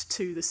attest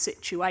to the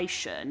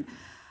situation.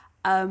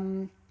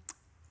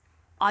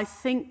 I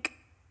think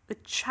the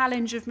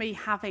challenge of me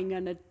having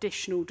an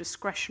additional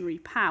discretionary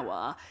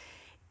power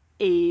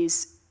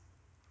is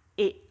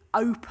it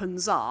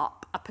opens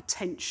up a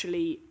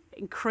potentially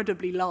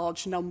incredibly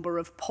large number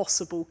of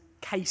possible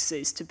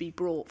cases to be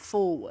brought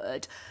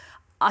forward.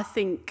 I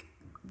think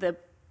the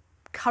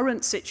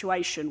current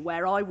situation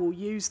where I will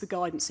use the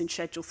guidance in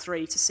Schedule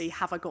 3 to see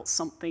have I got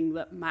something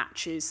that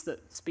matches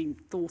that's been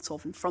thought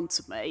of in front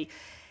of me.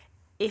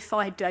 If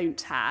I don't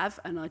have,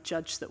 and I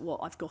judge that what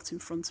I've got in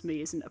front of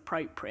me isn't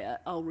appropriate,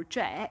 I'll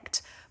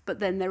reject. But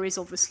then there is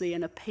obviously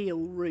an appeal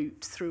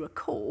route through a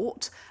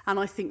court, and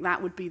I think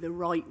that would be the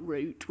right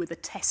route with a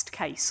test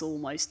case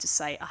almost to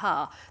say,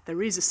 aha,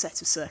 there is a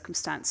set of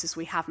circumstances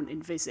we haven't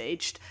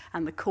envisaged,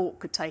 and the court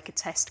could take a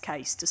test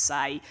case to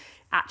say,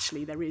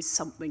 actually, there is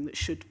something that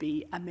should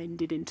be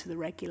amended into the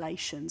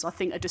regulations. I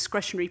think a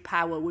discretionary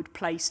power would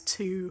place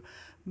too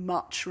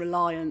much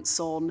reliance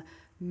on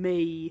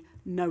me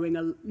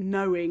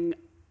knowing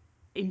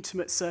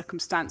intimate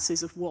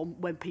circumstances of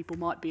when people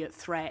might be at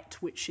threat,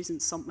 which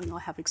isn't something I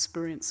have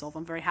experience of.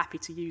 I'm very happy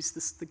to use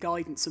the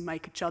guidance and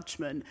make a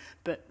judgment,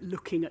 but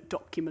looking at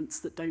documents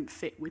that don't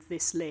fit with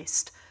this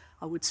list,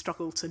 I would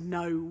struggle to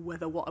know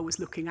whether what I was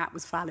looking at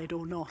was valid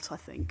or not, I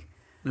think.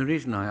 The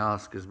reason I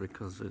ask is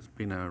because it's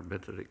been our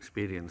bitter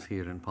experience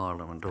here in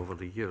Parliament over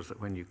the years that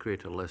when you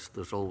create a list,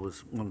 there's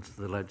always, once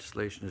the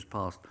legislation is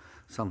passed,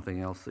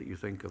 something else that you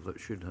think of that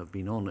should have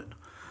been on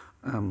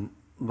it.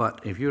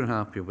 But if you're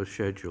happy with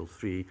Schedule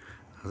 3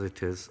 as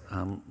it is,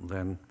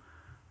 then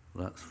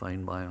that's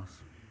fine by us.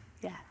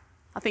 Yeah,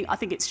 I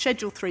think it's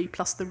Schedule 3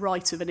 plus the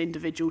right of an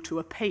individual to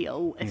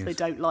appeal if they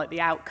don't like the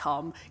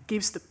outcome,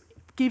 gives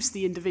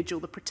the individual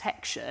the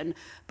protection,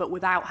 but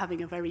without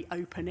having a very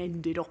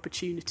open-ended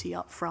opportunity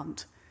up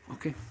front.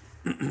 Okay.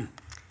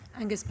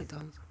 Angus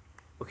MacDonald.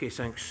 Okay,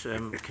 thanks,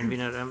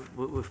 Convener.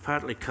 We've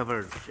partly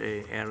covered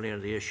earlier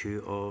the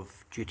issue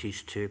of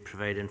duties to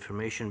provide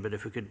information, but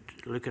if we could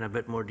look in a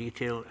bit more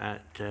detail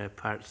at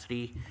Part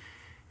 3,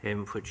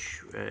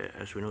 which,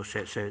 as we know,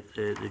 sets out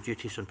the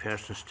duties on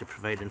persons to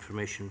provide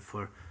information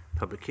for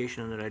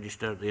publication in the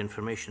register, the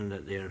information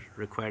that they're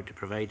required to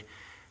provide,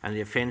 and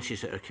the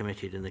offences that are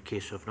committed in the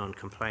case of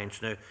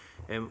non-compliance. Now,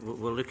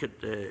 we'll look at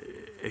the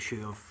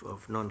issue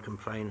of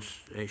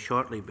non-compliance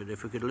shortly, but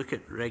if we could look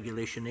at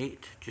Regulation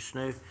 8 just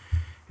now.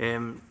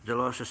 The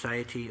Law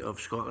Society of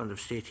Scotland have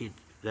stated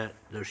that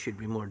there should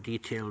be more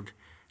detailed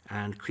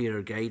and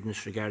clearer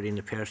guidance regarding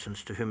the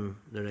persons to whom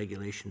the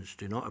regulations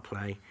do not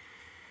apply.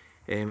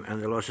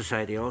 And the Law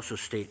Society also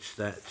states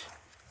that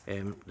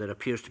there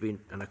appears to be,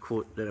 and I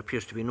quote, there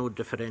appears to be no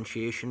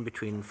differentiation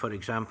between, for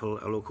example,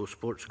 a local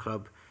sports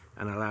club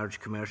and a large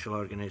commercial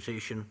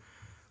organisation,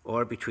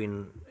 or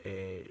between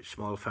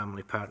small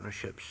family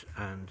partnerships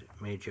and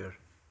major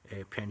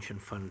pension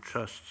fund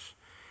trusts.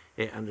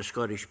 And the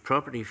Scottish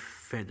Property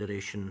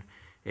Federation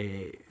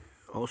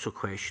also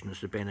questions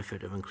the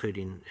benefit of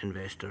including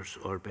investors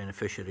or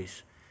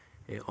beneficiaries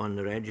on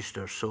the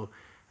register. So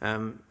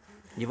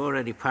you've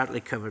already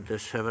partly covered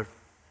this, however,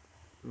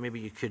 maybe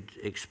you could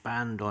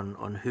expand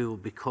on who will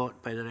be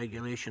caught by the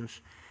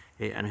regulations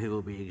and who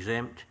will be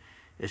exempt.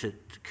 Is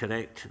it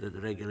correct that the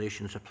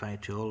regulations apply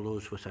to all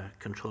those with a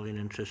controlling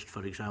interest,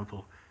 for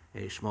example,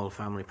 small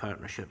family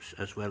partnerships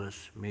as well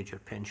as major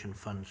pension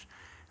funds?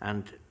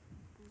 And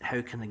how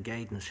can the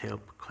guidance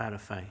help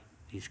clarify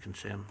these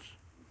concerns?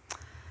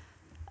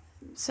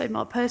 So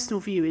my personal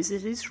view is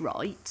it is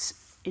right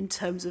in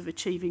terms of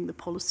achieving the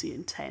policy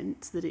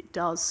intent that it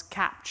does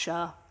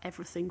capture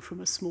everything from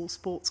a small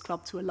sports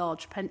club to a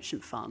large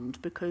pension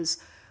fund,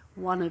 because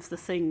one of the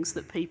things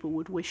that people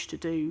would wish to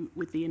do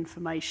with the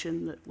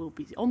information that will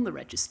be on the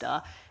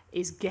register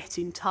is get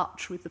in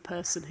touch with the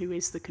person who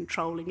is the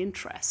controlling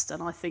interest.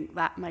 And I think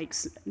that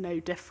makes no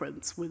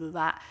difference whether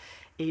that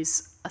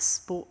is a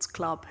sports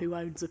club who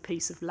owns a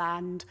piece of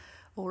land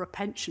or a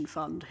pension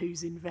fund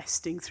who's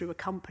investing through a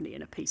company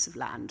in a piece of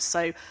land.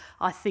 So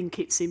I think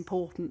it's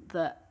important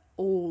that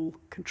all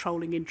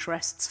controlling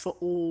interests for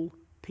all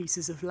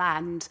pieces of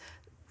land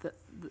that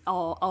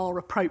are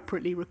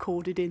appropriately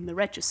recorded in the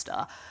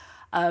register.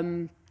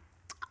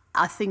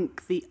 I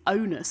think the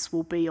onus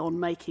will be on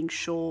making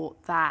sure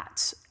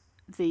that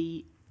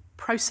the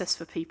process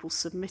for people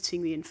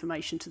submitting the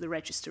information to the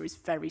register is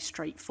very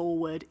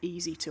straightforward,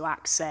 easy to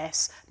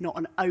access, not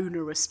an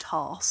onerous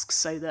task,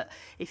 so that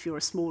if you're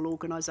a small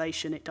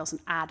organisation, it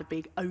doesn't add a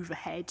big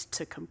overhead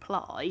to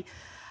comply.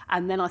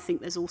 And then I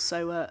think there's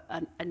also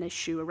an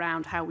issue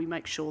around how we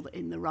make sure that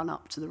in the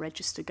run-up to the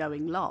register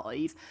going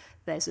live,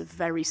 there's a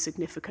very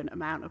significant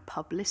amount of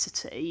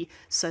publicity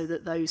so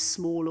that those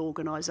small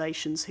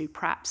organisations who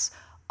perhaps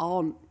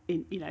aren't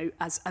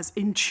as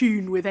in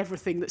tune with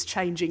everything that's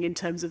changing in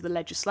terms of the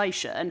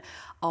legislation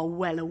are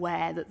well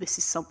aware that this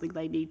is something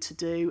they need to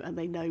do and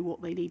they know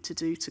what they need to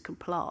do to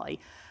comply.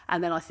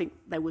 And then I think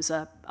there was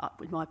in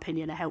my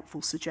opinion, a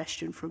helpful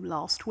suggestion from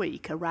last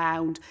week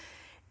around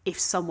if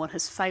someone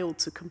has failed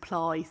to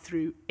comply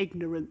through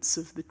ignorance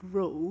of the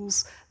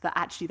rules, that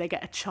actually they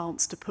get a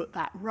chance to put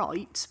that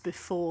right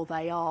before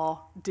they are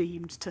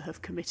deemed to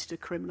have committed a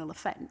criminal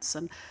offence.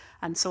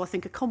 And so I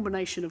think a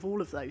combination of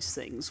all of those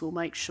things will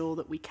make sure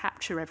that we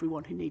capture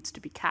everyone who needs to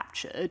be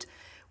captured.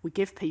 We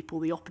give people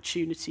the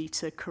opportunity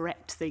to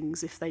correct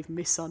things if they've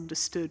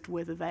misunderstood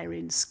whether they're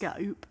in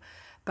scope.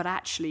 But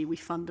actually, we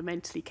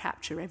fundamentally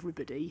capture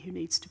everybody who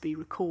needs to be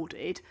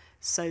recorded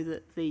so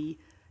that the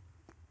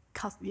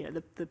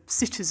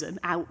citizen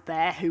out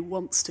there who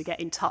wants to get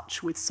in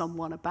touch with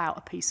someone about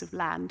a piece of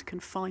land can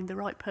find the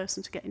right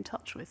person to get in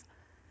touch with.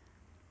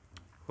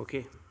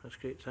 Okay, that's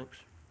great, thanks.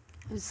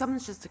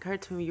 Something's just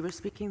occurred to me when you were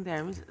speaking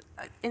there.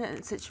 In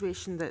a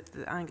situation that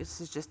Angus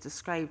has just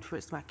described, where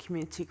it's my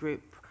community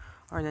group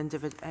or an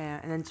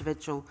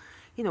individual,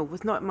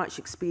 with not much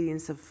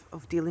experience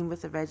of dealing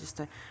with the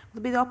register,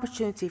 there'll be the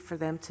opportunity for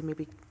them to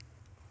maybe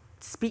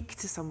speak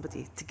to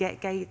somebody to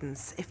get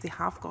guidance if they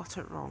have got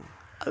it wrong.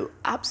 Oh,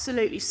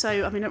 absolutely.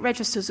 So, at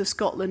Registers of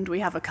Scotland, we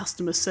have a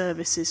customer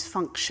services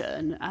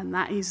function, and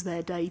that is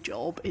their day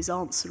job, is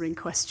answering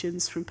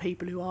questions from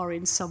people who are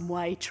in some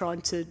way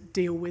trying to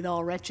deal with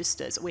our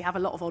registers. We have a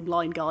lot of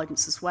online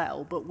guidance as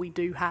well, but we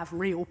do have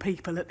real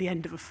people at the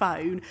end of a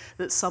phone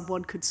that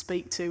someone could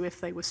speak to if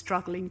they were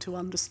struggling to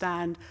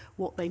understand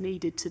what they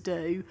needed to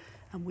do,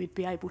 and we'd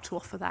be able to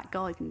offer that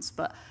guidance.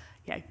 But,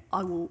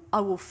 I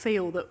will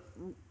feel that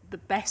the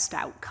best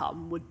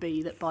outcome would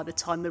be that by the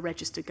time the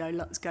register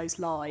goes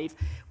live,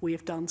 we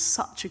have done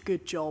such a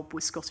good job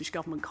with Scottish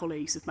Government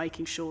colleagues of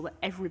making sure that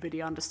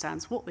everybody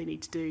understands what they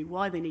need to do,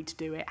 why they need to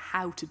do it,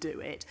 how to do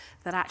it,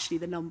 that actually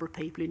the number of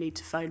people who need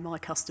to phone my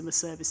customer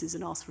services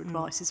and ask for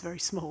advice is very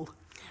small.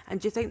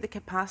 And do you think the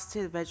capacity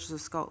of the Registers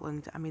of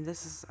Scotland,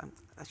 this is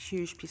a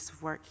huge piece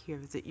of work here,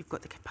 that you've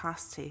got the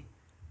capacity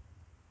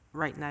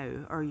right now,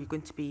 or are you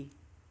going to be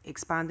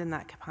expanding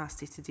that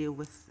capacity to deal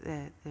with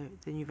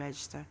the new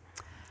register?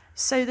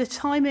 So the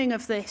timing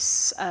of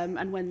this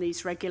and when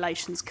these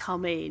regulations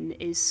come in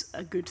is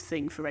a good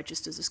thing for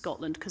Registers of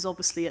Scotland, because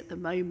obviously at the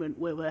moment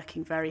we're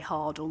working very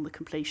hard on the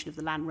completion of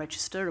the land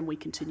register, and we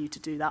continue to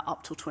do that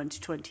up till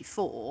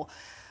 2024.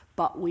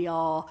 But we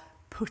are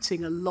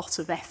putting a lot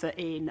of effort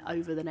in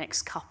over the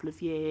next couple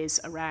of years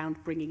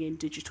around bringing in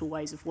digital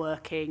ways of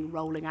working,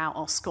 rolling out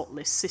our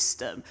ScotList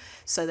system.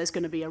 So there's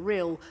going to be a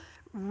real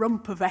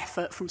rump of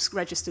effort from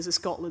Registers of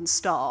Scotland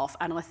staff,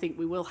 and I think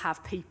we will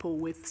have people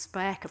with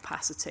spare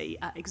capacity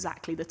at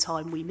exactly the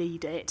time we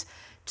need it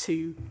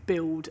to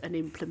build and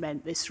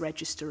implement this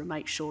register and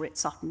make sure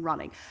it's up and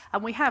running.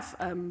 And we have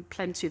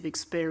plenty of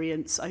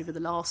experience over the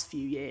last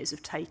few years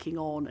of taking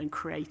on and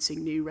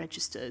creating new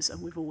registers,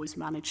 and we've always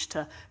managed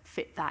to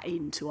fit that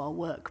into our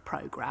work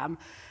programme.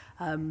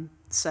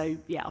 So,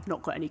 I've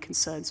not got any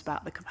concerns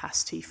about the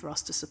capacity for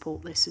us to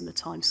support this in the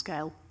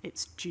timescale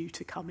it's due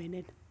to come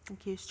in.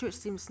 Thank you. Stuart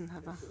Stevenson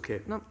had that. Okay.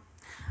 No.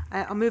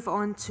 I'll move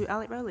on to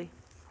Alec Rowley.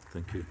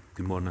 Thank you.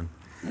 Good morning.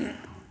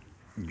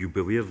 You'll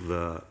be aware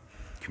that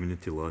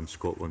Community Land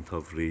Scotland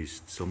have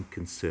raised some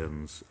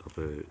concerns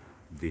about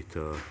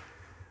data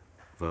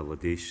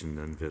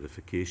validation and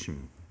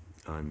verification,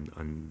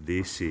 and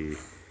they say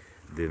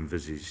the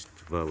envisaged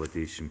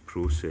validation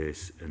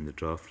process in the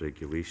draft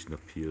regulation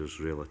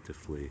appears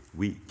relatively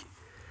weak.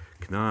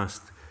 Can I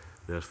ask,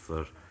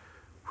 therefore,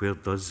 where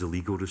does the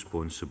legal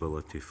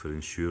responsibility for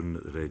ensuring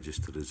that the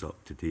register is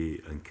up to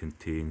date and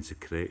contains the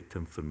correct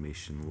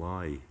information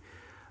lie?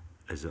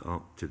 Is it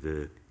up to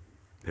the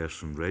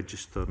person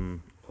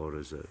registering, or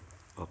is it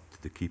up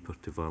to the keeper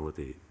to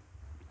validate?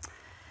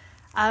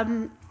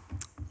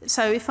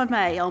 So if I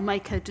may, I'll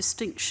make a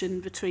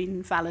distinction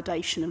between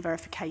validation and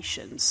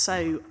verification.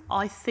 So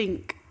I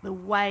think the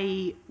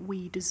way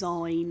we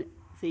design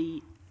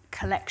the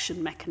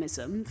collection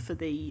mechanism for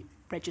the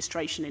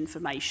registration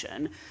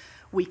information,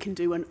 we can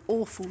do an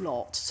awful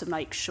lot to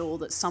make sure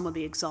that some of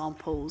the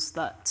examples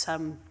that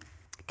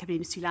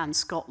Community Land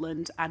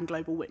Scotland and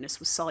Global Witness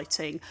were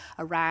citing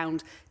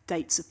around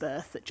dates of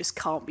birth that just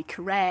can't be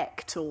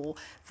correct, or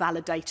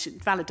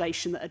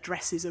validation that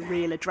addresses are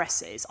real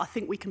addresses. I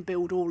think we can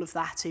build all of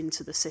that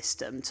into the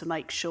system to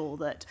make sure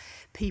that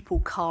people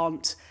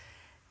can't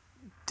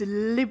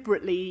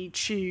deliberately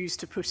choose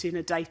to put in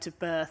a date of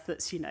birth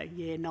that's,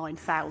 year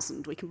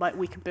 9000. We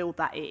can build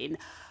that in.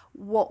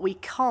 What we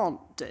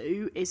can't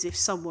do is if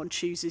someone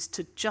chooses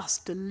to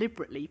just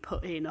deliberately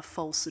put in a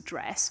false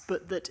address,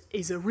 but that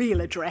is a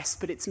real address,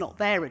 but it's not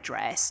their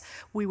address,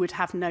 we would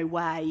have no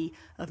way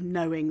of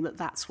knowing that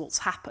that's what's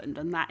happened.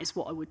 And that is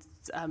what I would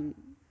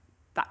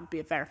that would be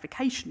a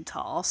verification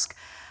task.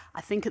 I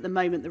think at the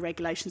moment the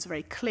regulations are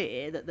very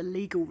clear that the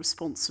legal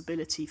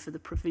responsibility for the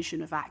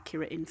provision of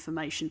accurate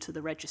information to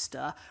the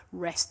register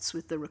rests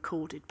with the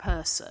recorded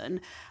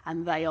person,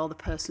 and they are the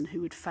person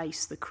who would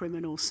face the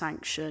criminal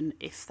sanction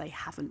if they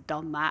haven't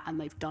done that and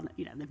they've done it,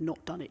 you know, they've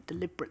not done it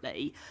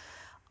deliberately.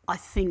 I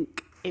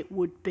think it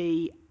would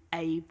be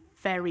a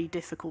very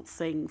difficult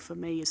thing for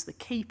me as the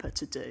keeper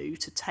to do,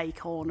 to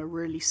take on a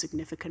really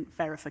significant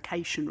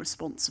verification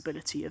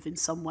responsibility of in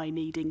some way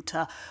needing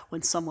to,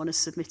 when someone has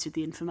submitted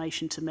the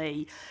information to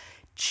me,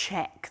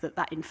 check that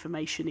that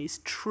information is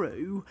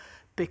true,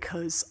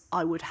 because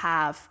I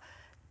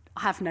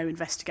have no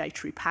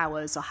investigatory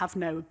powers, I have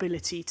no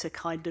ability to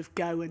kind of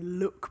go and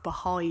look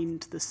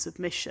behind the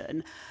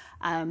submission,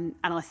 and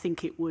I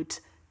think it would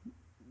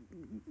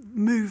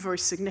move very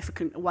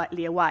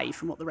significantly away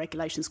from what the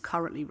regulations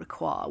currently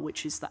require,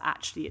 which is that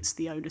actually it's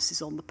the onus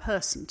is on the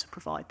person to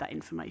provide that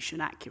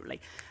information accurately.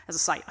 As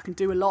I say, I can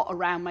do a lot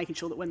around making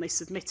sure that when they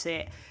submit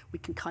it, we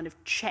can kind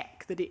of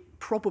check that it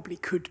probably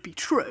could be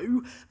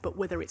true, but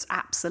whether it's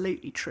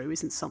absolutely true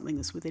isn't something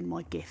that's within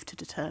my gift to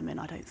determine,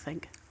 I don't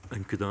think.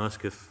 And could I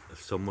ask if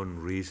someone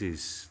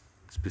raises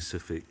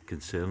specific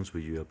concerns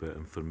with you about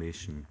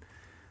information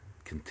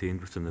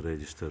contained within the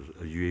register,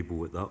 are you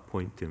able at that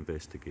point to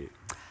investigate?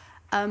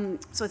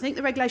 So I think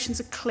the regulations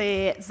are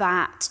clear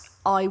that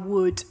I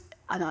would,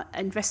 and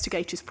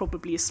investigate is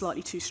probably a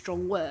slightly too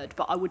strong word,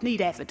 but I would need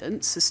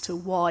evidence as to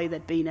why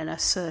there'd been an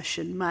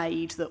assertion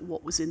made that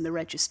what was in the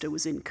register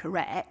was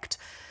incorrect.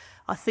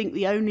 I think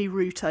the only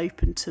route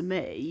open to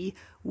me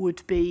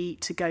would be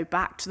to go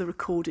back to the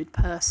recorded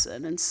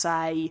person and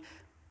say,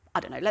 I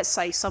don't know, let's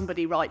say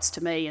somebody writes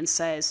to me and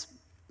says,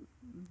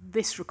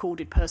 this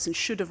recorded person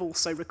should have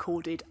also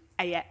recorded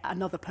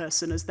another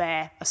person as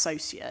their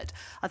associate.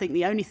 I think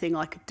the only thing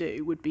I could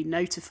do would be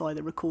notify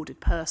the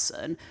recorded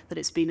person that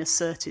it's been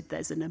asserted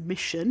there's an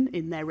omission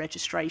in their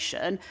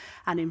registration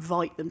and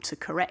invite them to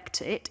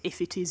correct it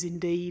if it is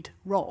indeed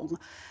wrong.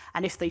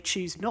 And if they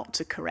choose not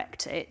to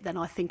correct it, then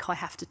I think I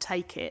have to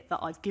take it that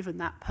I've given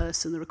that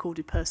person, the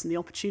recorded person, the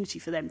opportunity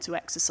for them to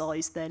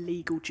exercise their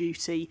legal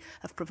duty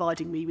of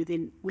providing me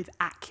with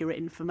accurate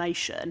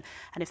information.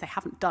 And if they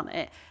haven't done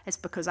it, it's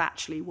because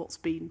actually what's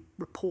been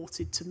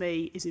reported to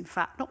me is in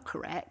fact not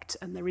correct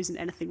and there isn't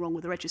anything wrong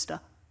with the register.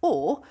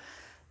 Or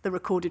the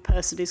recorded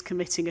person is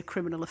committing a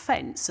criminal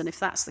offence, and if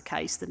that's the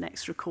case, the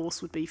next recourse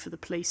would be for the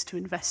police to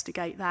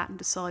investigate that and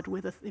decide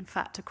whether, in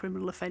fact, a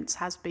criminal offence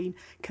has been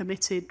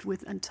committed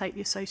with and take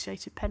the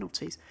associated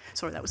penalties.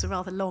 Sorry, that was a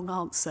rather long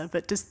answer,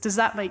 but does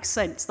that make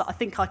sense? That I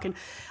think I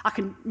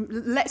can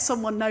let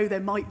someone know there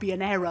might be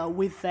an error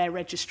with their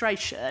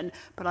registration,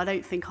 but I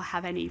don't think I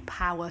have any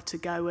power to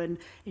go and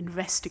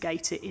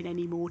investigate it in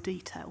any more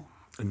detail.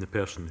 And the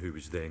person who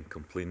was then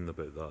complaining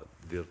about that,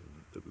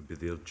 it would be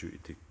their duty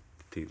to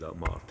take that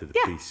matter to the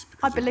police?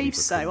 I believe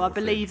so. I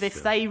believe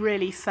if they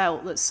really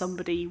felt that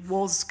somebody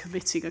was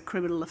committing a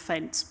criminal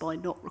offence by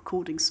not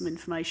recording some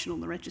information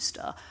on the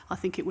register, I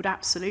think it would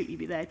absolutely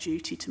be their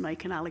duty to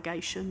make an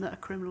allegation that a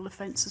criminal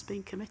offence has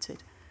been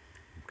committed.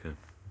 Okay.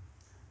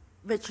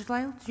 Richard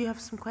Lyle, do you have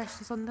some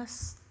questions on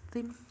this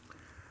theme?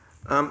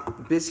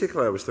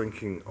 Basically, I was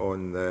thinking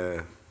on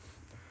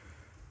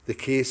the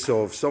case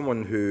of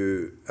someone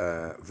who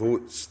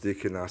votes, they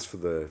can ask for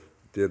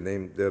their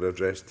name, their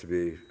address to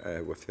be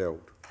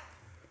withheld.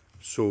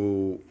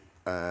 So,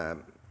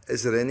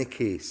 is there any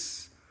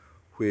case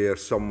where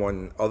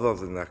someone other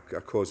than a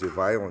cause of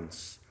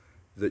violence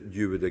that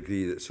you would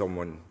agree that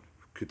someone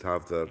could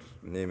have their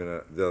name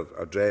and their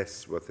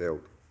address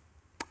withheld?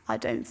 I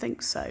don't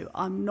think so.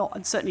 I'm not,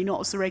 and certainly not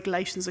as the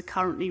regulations are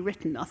currently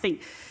written. I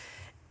think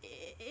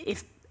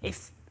if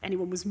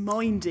anyone was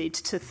minded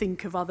to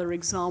think of other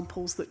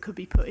examples that could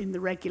be put in the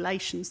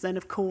regulations, then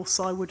of course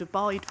I would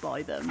abide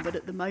by them. But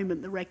at the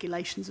moment, the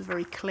regulations are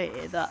very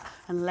clear that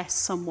unless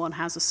someone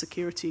has a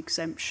security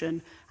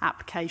exemption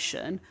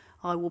application,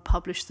 I will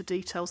publish the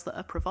details that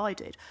are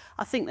provided.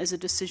 I think there's a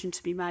decision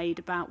to be made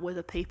about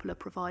whether people are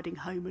providing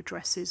home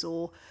addresses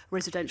or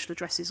residential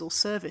addresses or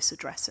service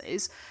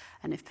addresses.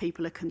 And if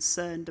people are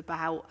concerned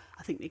about,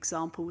 I think the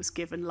example was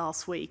given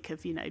last week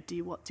of, you know, do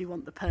you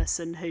want the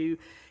person who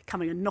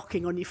coming and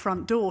knocking on your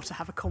front door to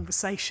have a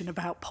conversation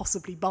about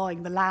possibly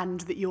buying the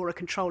land that you're a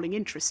controlling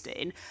interest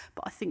in?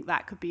 But I think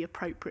that could be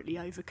appropriately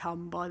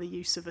overcome by the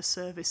use of a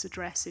service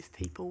address if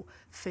people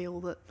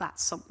feel that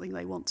that's something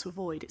they want to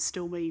avoid. It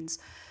still means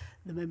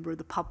the member of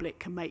the public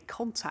can make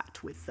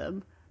contact with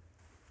them.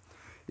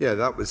 Yeah,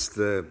 that was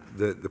the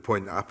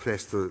point that I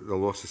pressed the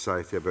Law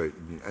Society about,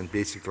 and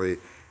basically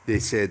they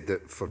said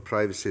that for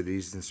privacy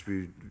reasons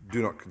we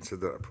do not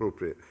consider it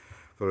appropriate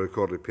for a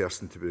recorded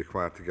person to be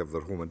required to give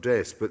their home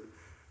address, but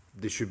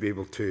they should be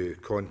able to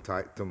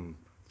contact them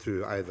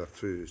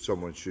through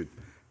someone should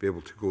be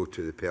able to go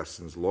to the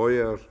person's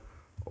lawyer,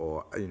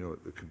 or, you know,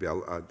 it could be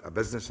a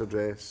business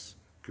address,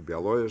 it could be a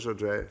lawyer's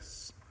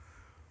address.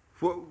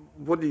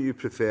 What do you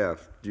prefer?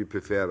 Do you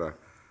prefer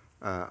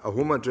a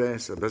home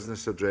address, a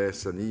business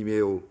address, an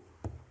email?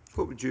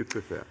 What would you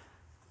prefer?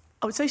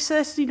 I would say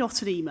certainly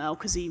not an email,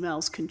 because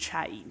emails can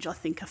change. I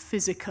think a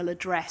physical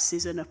address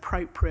is an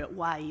appropriate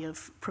way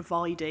of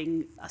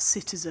providing a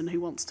citizen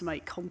who wants to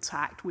make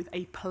contact with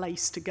a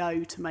place to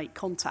go to make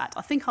contact.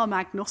 I think I'm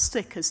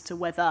agnostic as to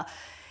whether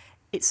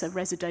it's a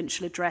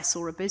residential address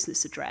or a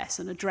business address.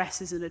 An address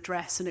is an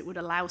address, and it would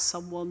allow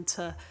someone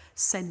to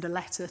send a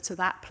letter to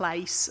that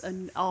place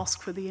and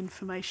ask for the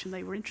information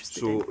they were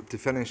interested in. So, to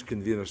finish,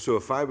 convener, so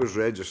if I was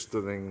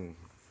registering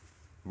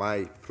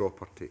my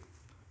property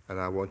and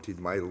I wanted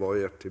my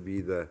lawyer to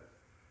be the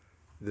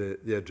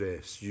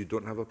address, you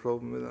don't have a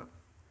problem with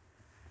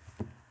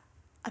that?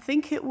 I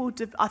think it will.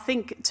 I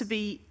think to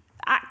be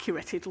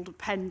accurate, it'll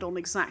depend on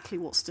exactly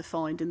what's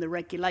defined in the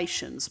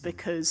regulations,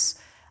 because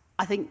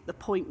I think the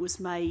point was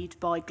made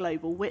by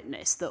Global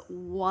Witness that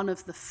one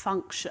of the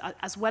functions,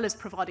 as well as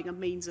providing a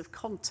means of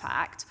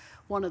contact,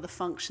 one of the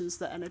functions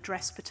that an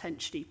address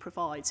potentially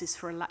provides is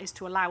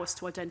to allow us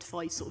to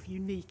identify sort of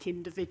unique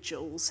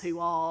individuals who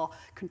are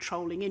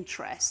controlling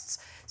interests.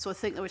 So I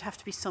think there would have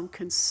to be some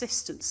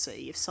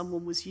consistency if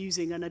someone was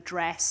using an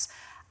address.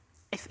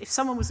 If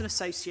someone was an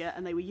associate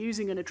and they were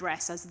using an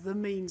address as the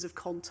means of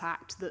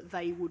contact that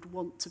they would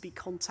want to be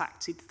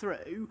contacted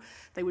through,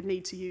 they would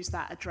need to use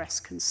that address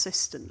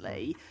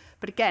consistently.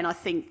 But again, I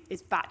think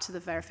it's back to the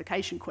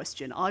verification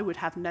question. I would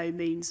have no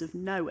means of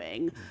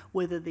knowing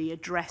whether the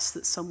address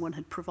that someone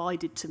had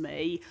provided to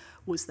me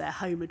was their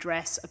home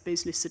address, a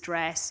business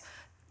address,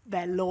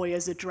 their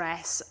lawyer's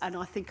address, and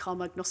I think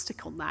I'm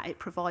agnostic on that. It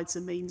provides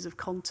a means of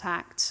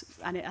contact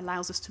and it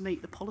allows us to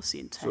meet the policy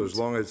intent. So as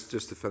long as,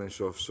 just to finish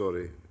off,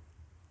 sorry,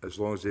 as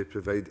long as they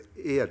provide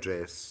a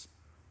address,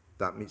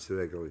 that meets the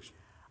regulation.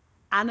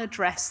 An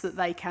address that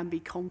they can be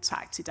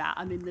contacted at.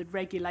 I mean, the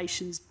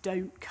regulations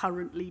don't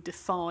currently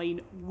define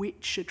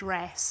which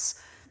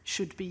address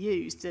should be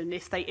used. And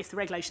if the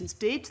regulations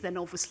did, then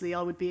obviously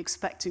I would be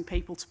expecting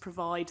people to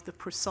provide the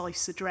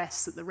precise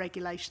address that the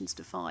regulations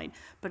define.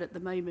 But at the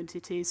moment,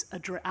 it is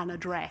an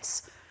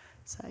address.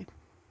 So,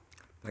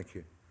 thank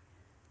you.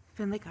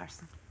 Finlay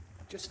Carson.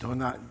 Just on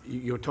that,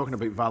 you're talking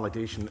about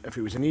validation. If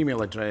it was an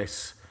email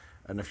address,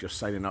 and if you're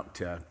signing up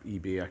to an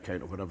eBay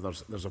account or whatever,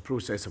 there's a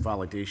process of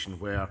validation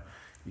where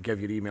you give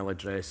your email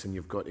address and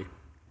you've got to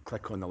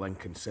click on the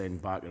link and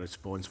send back a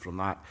response from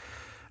that.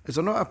 Is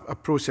there not a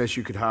process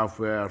you could have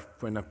where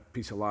when a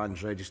piece of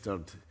land's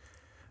registered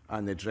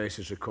and the address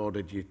is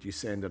recorded, you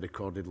send a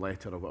recorded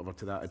letter or whatever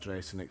to that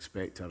address and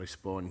expect a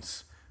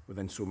response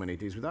within so many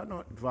days? Would that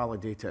not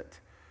validate it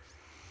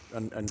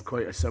in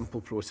quite a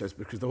simple process?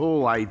 Because the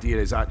whole idea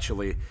is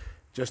actually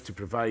just to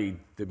provide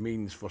the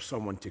means for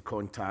someone to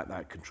contact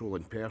that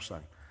controlling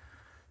person.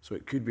 So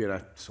it could be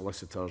a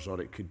solicitor's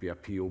or it could be a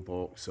PO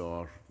box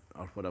or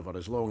whatever,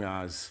 as long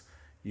as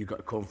you got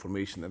a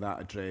confirmation that that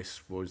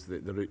address was the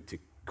route to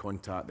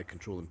contact the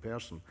controlling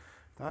person.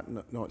 That's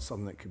not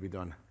something that could be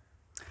done.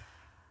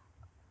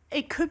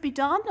 It could be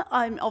done.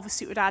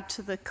 Obviously, it would add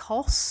to the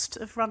cost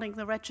of running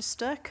the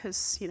register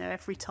because, you know,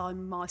 every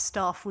time my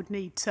staff would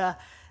need to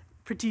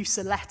produce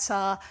a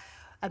letter.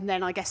 And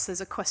then I guess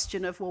there's a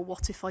question of, well,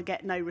 what if I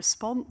get no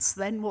response?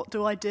 Then what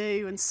do I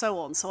do? And so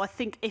on. So I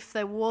think if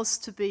there was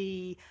to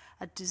be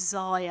a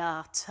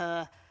desire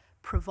to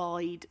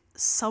provide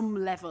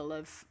some level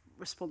of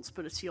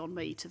responsibility on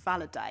me to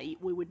validate,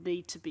 we would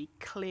need to be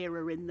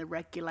clearer in the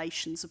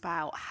regulations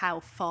about how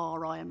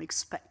far I am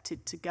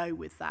expected to go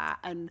with that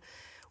and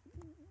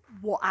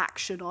what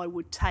action I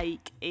would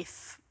take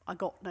if I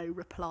got no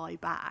reply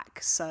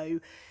back. So,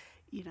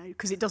 you know,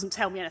 because it doesn't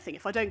tell me anything.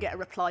 If I don't get a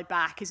reply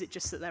back, is it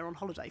just that they're on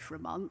holiday for a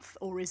month?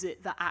 Or is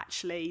it that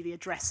actually the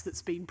address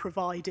that's been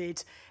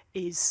provided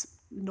is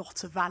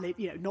not a valid,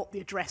 you know, not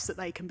the address that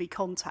they can be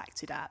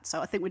contacted at?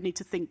 So I think we'd need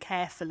to think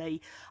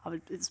carefully.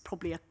 It's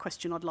probably a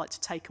question I'd like to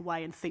take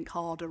away and think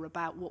harder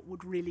about what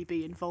would really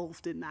be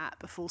involved in that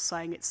before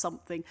saying it's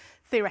something.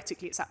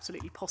 Theoretically, it's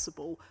absolutely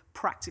possible.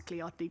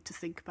 Practically, I'd need to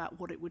think about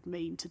what it would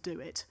mean to do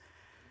it.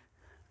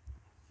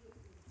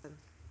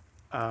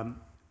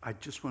 I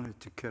just wanted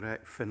to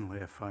correct Finlay,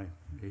 if I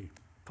may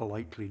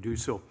politely do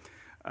so.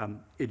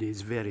 It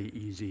is very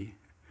easy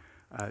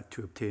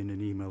to obtain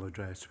an email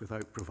address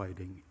without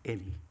providing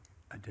any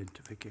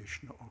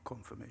identification or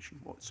confirmation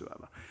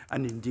whatsoever.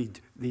 And indeed,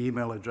 the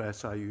email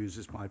address I use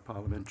as my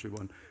parliamentary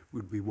one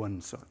would be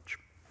one such.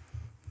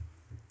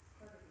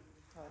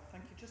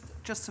 Thank you.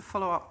 Just to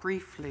follow up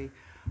briefly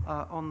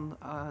on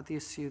the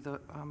issue that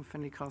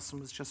Finlay Carson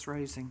was just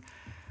raising.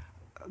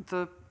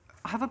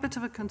 I have a bit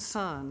of a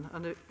concern,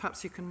 and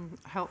perhaps you can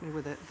help me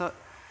with it, that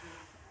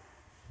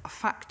a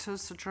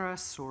factor's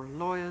address or a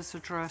lawyer's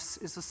address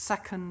is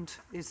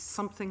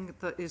something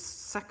that is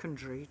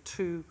secondary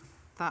to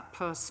that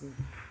person.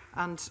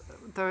 And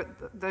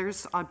there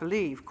is, I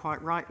believe,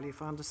 quite rightly,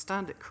 if I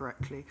understand it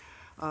correctly,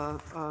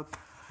 the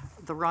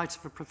right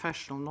of a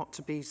professional not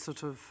to be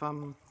sort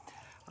of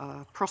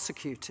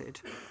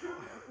prosecuted.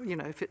 You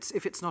know, if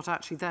it's not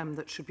actually them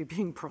that should be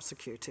being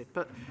prosecuted,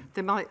 but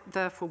they might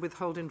therefore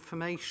withhold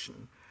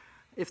information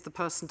if the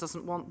person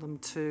doesn't want them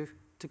to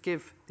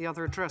give the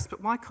other address.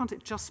 But why can't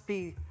it just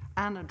be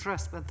an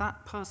address where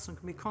that person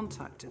can be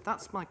contacted.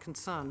 That's my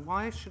concern.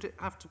 Why should it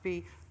have to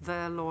be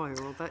their lawyer?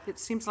 Or it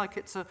seems like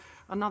it's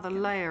another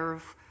layer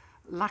of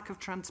lack of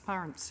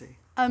transparency.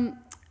 And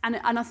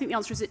I think the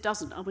answer is it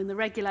doesn't. I mean, the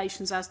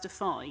regulations as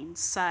defined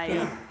say...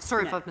 Yeah.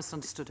 Sorry if I've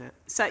misunderstood it.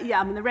 So, yeah,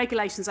 I mean, the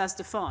regulations as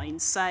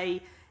defined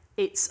say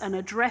it's an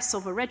address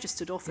of a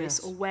registered office,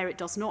 or where it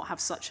does not have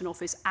such an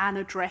office, an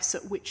address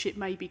at which it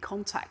may be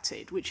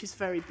contacted, which is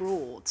very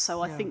broad.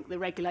 So I think the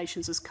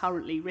regulations as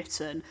currently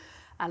written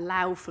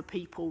allow for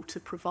people to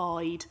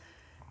provide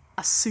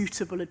a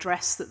suitable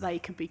address that they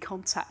can be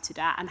contacted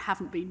at, and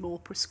haven't been more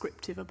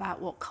prescriptive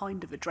about what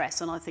kind of address.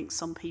 And I think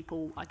some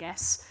people, I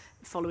guess,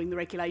 following the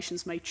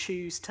regulations, may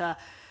choose to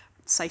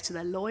say to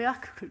their lawyer,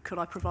 could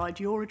I provide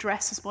your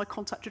address as my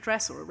contact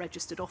address, or a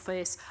registered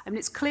office? I mean,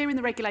 it's clear in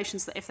the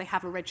regulations that if they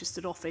have a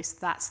registered office,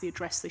 that's the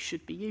address they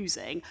should be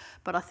using.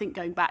 But I think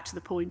going back to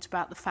the point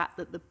about the fact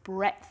that the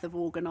breadth of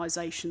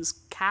organisations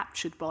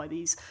captured by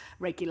these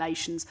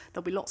regulations,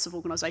 there'll be lots of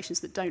organisations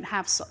that don't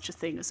have such a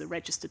thing as a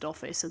registered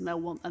office,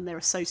 and their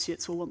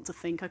associates will want to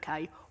think,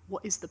 okay,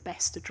 what is the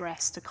best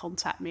address to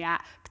contact me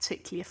at,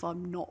 particularly if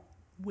I'm not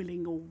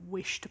willing or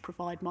wish to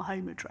provide my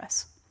home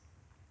address.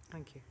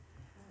 Thank you.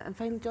 And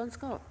finally, John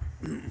Scott.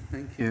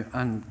 Thank you.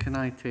 And can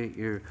I take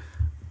you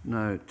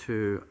now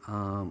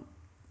to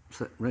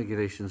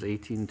regulations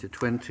 18 to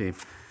 20?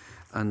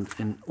 And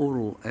in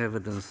oral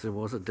evidence, there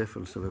was a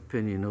difference of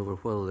opinion over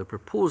whether the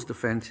proposed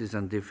offences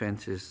and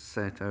defences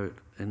set out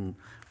in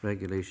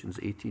regulations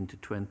 18 to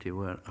 20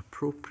 were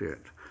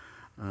appropriate.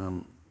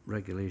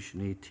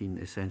 Regulation 18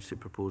 essentially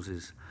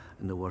proposes,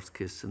 in the worst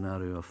case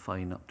scenario, a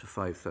fine up to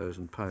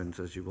 £5,000,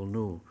 as you will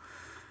know.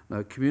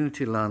 Now,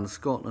 Community Land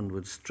Scotland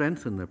would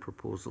strengthen their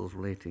proposals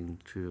relating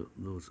to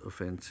those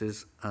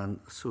offences, and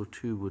so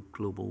too would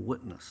Global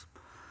Witness.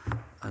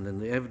 And in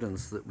the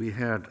evidence that we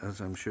heard, as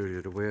I'm sure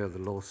you're aware, the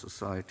Law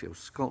Society of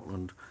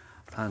Scotland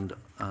and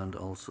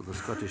also the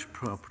Scottish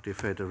Property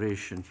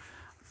Federation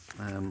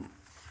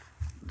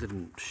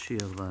didn't share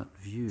that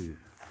view.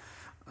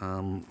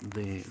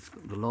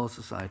 The Law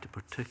Society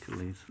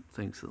particularly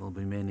thinks that there will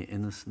be many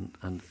innocent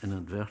and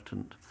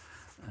inadvertent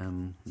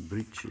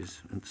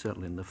breaches, and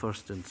certainly in the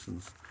first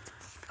instance.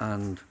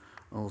 And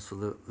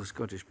also the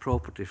Scottish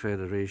Property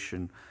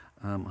Federation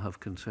have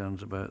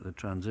concerns about the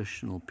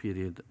transitional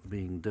period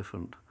being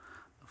different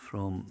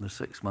from the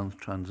 6-month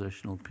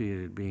transitional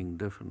period being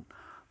different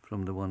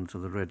from the ones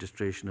of the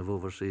Registration of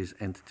Overseas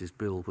Entities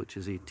Bill, which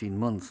is 18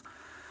 months.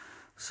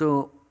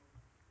 So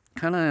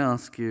can I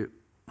ask you,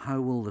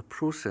 how will the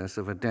process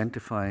of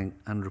identifying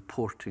and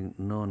reporting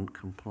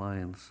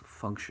non-compliance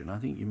function? I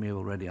think you may have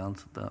already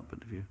answered that, but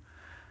if you,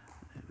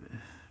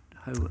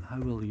 how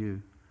will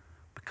you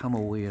become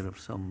aware of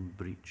some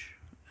breach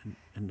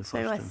in the first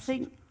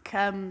instance?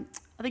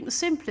 I think the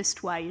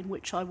simplest way in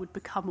which I would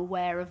become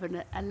aware of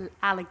an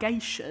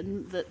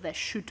allegation that there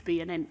should be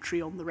an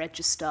entry on the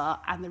register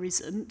and there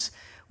isn't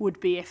would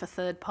be if a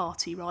third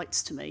party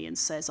writes to me and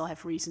says, I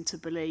have reason to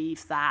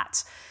believe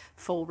that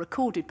for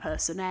recorded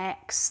person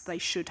X, they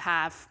should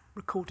have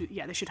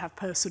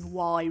person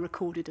Y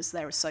recorded as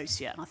their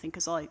associate. And I think,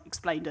 as I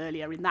explained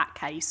earlier, in that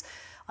case,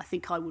 I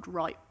think I would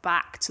write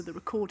back to the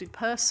recorded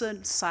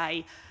person,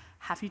 say,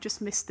 have you just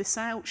missed this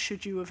out?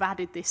 Should you have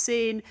added this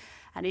in?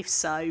 And if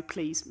so,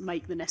 please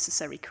make the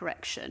necessary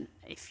correction.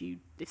 If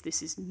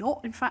this is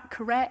not in fact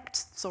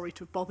correct, sorry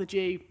to have bothered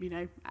you,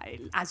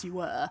 as you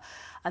were.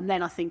 And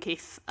then I think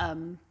if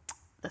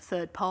the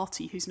third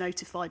party who's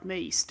notified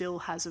me still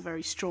has a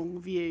very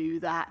strong view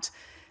that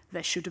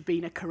there should have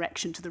been a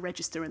correction to the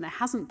register and there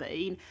hasn't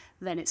been,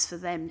 then it's for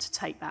them to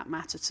take that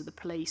matter to the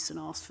police and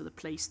ask for the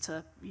police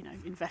to,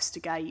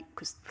 investigate,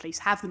 because the police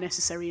have the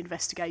necessary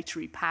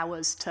investigatory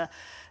powers to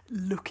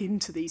look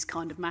into these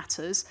kind of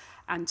matters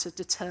and to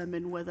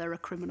determine whether a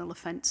criminal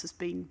offence has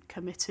been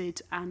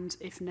committed, and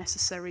if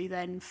necessary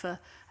then for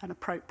an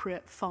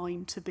appropriate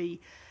fine to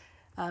be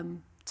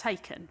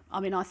taken.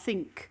 I mean, I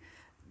think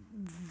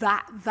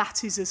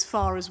that is as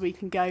far as we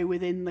can go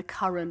within the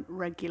current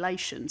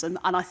regulations. And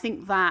I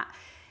think that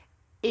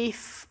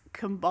if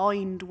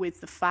combined with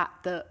the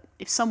fact that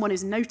if someone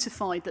is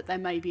notified that there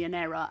may be an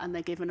error and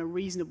they're given a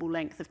reasonable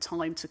length of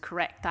time to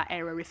correct that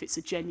error if it's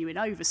a genuine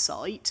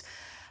oversight,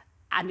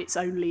 and it's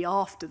only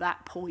after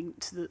that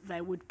point that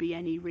there would be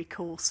any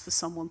recourse for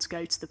someone to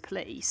go to the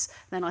police,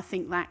 then I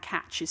think that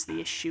catches the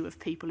issue of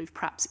people who've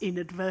perhaps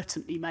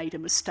inadvertently made a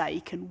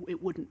mistake, and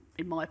it wouldn't,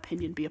 in my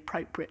opinion, be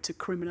appropriate to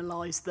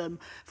criminalise them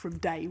from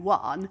day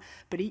one.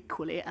 But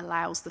equally, it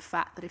allows the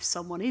fact that if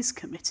someone is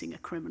committing a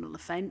criminal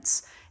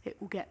offence, it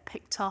will get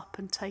picked up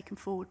and taken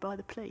forward by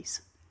the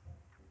police.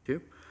 Thank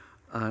you.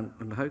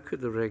 And how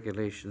could the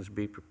regulations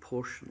be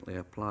proportionately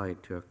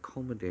applied to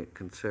accommodate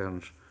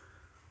concerns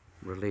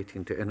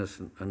relating to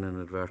innocent and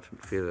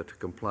inadvertent failure to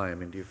comply? I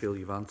mean, do you feel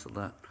you've answered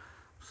that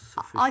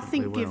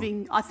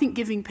sufficiently I think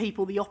giving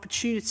people the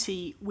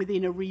opportunity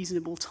within a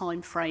reasonable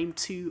time frame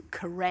to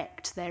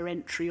correct their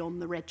entry on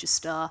the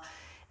register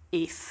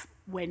if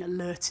when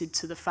alerted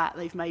to the fact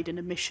they've made an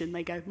omission,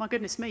 they go, my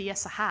goodness me,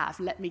 yes, I have.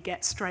 Let me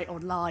get straight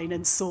online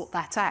and sort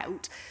that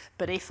out.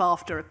 But if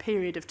after a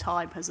period of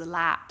time has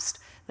elapsed,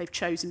 they've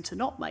chosen to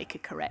not make a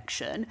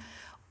correction,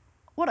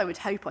 what I would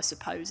hope, I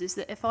suppose, is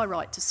that if I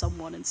write to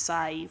someone and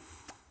say,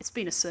 it's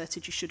been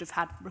asserted you should have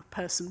had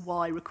person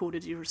Y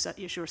recorded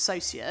as your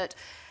associate,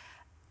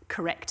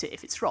 correct it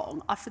if it's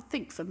wrong. I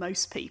think for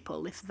most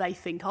people, if they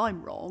think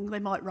I'm wrong, they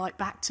might write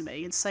back to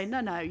me and say,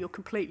 no, you're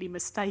completely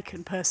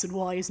mistaken. Person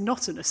Y is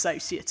not an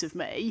associate of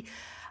me.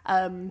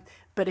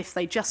 But if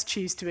they just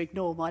choose to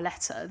ignore my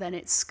letter, then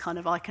it's kind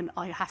of,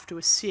 I have to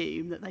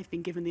assume that they've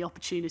been given the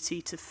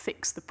opportunity to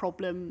fix the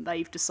problem.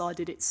 They've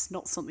decided it's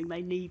not something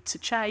they need to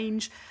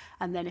change.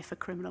 And then if a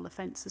criminal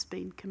offence has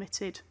been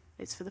committed,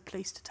 it's for the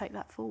police to take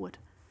that forward.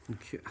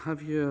 Okay.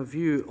 Have you a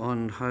view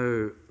on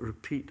how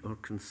repeat or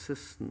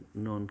consistent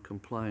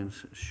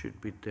non-compliance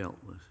should be dealt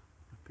with?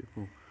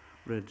 People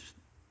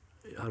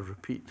are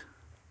repeat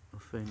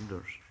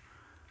offenders.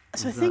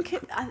 So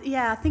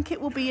I think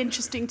it will be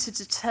interesting to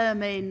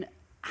determine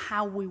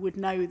how we would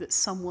know that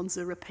someone's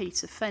a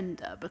repeat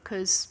offender,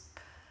 because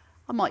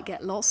I might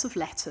get lots of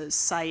letters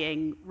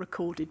saying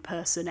recorded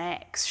person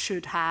X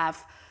should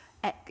have,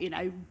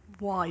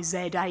 Y, Z,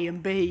 A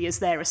and B as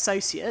their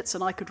associates,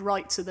 and I could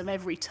write to them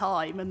every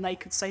time and they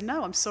could say,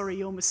 no, I'm sorry,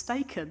 you're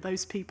mistaken.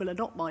 Those people are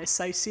not my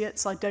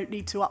associates. I don't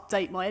need to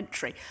update my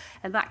entry.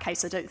 In that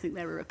case, I don't think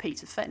they're a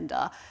repeat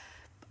offender.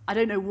 I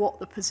don't know what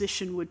the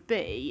position would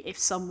be if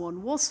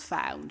someone was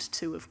found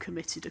to have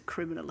committed a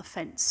criminal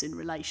offence in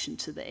relation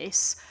to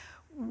this,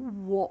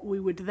 what we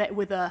would,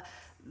 whether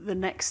the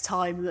next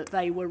time that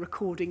they were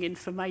recording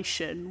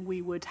information,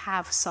 we would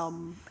have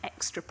some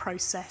extra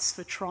process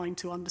for trying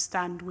to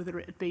understand whether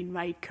it had been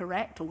made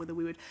correct or whether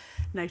we would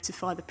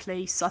notify the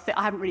police. I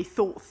haven't really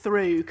thought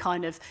through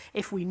kind of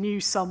if we knew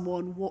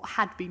someone what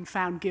had been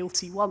found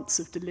guilty once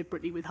of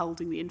deliberately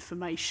withholding the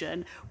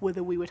information,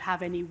 whether we would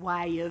have any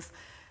way of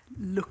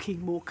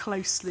looking more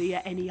closely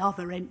at any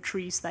other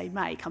entries they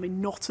make. I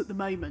mean, not at the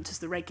moment as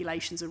the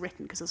regulations are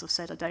written, because as I've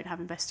said, I don't have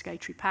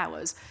investigatory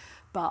powers,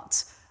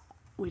 but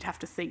we'd have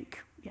to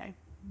think,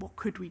 what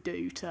could we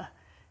do to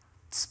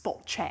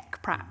spot check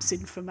perhaps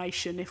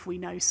information if we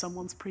know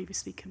someone's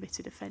previously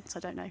committed offence?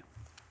 I don't know.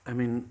 I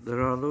mean, there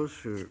are those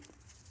who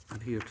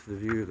adhere to the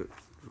view that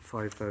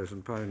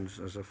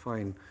 £5,000 as a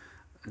fine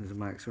and as a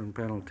maximum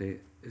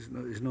penalty is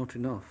not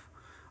enough.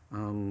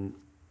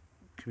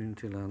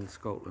 Community Land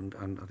Scotland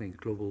and I think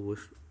Global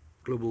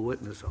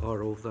Witness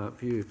are of that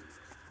view.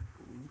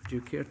 Would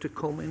you care to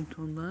comment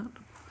on that?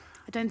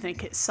 I don't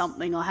think it's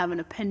something I have an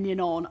opinion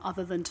on,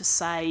 other than to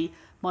say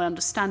my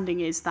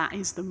understanding is that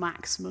is the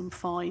maximum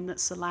fine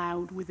that's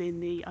allowed within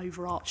the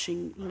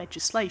overarching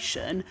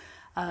legislation,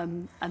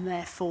 and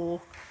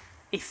therefore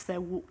if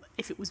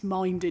it was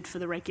minded for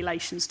the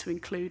regulations to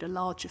include a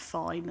larger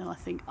fine, then I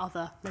think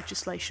other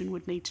legislation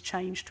would need to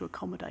change to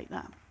accommodate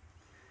that.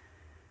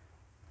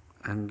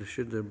 And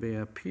should there be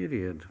a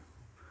period,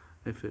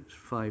 if it's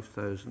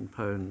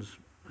 £5,000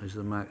 is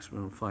the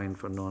maximum fine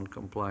for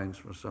non-compliance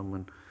for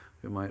someone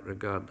who might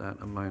regard that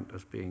amount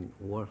as being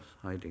worth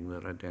hiding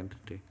their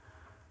identity,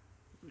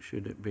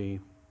 should it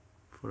be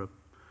for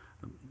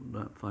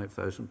that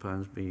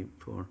 £5,000 be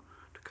to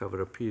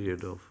cover a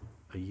period of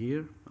a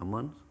year, a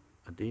month,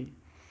 a day?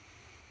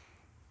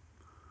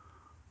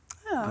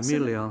 Yeah, I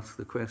merely ask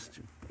the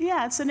question.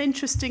 Yeah, it's an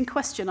interesting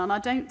question, and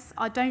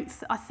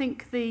I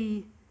think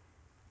the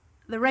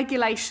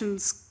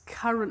regulations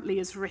currently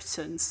as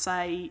written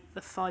say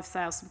the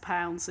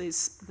 £5,000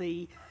 is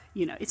the,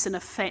 it's an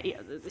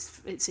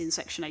offence, it's in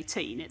section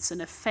 18, it's an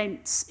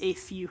offence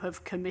if you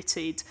have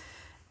committed,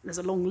 there's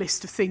a long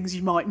list of things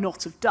you might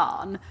not have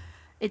done.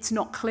 It's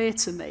not clear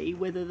to me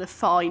whether the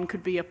fine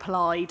could be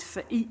applied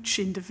for each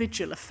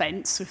individual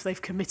offence. So if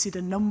they've committed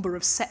a number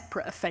of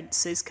separate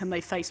offences, can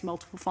they face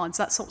multiple fines?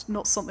 That's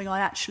not something I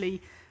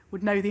actually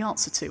would know the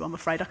answer to, I'm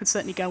afraid. I could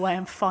certainly go away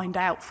and find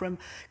out from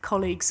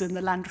colleagues in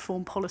the land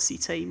reform policy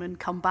team and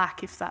come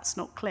back if that's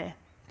not clear.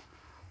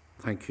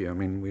 Thank you. I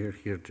mean, we're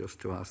here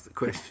just to ask the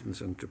questions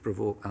and to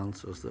provoke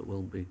answers that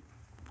will be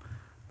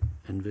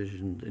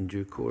envisioned in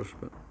due course,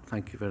 but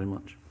thank you very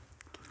much.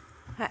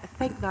 I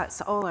think that's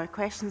all our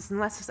questions,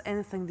 unless there's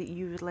anything that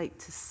you would like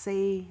to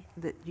say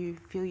that you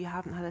feel you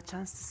haven't had a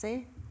chance to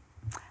say.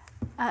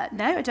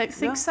 No, I don't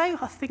think so.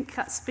 I think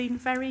that's been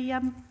very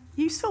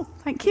useful.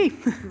 Thank you.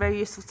 Very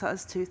useful to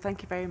us too.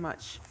 Thank you very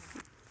much.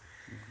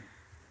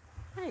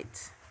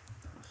 Right.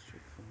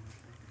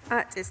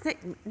 At its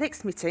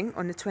next meeting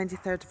on the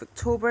 23rd of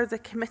October, the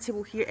committee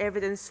will hear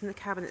evidence from the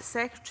Cabinet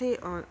Secretary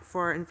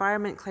for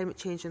Environment, Climate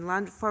Change and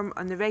Land Reform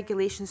on the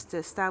regulations to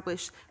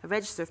establish a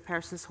register of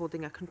persons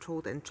holding a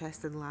controlled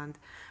interest in land.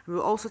 We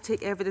will also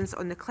take evidence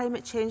on the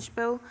Climate Change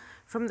Bill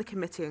from the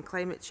Committee on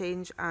Climate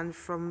Change and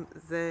from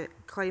the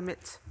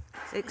Climate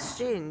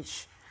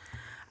Exchange.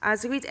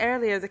 As agreed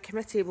earlier, the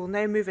committee will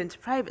now move into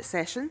private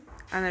session,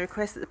 and I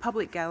request that the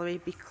public gallery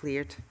be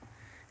cleared.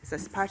 As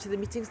this part of the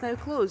meeting is now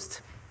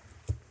closed.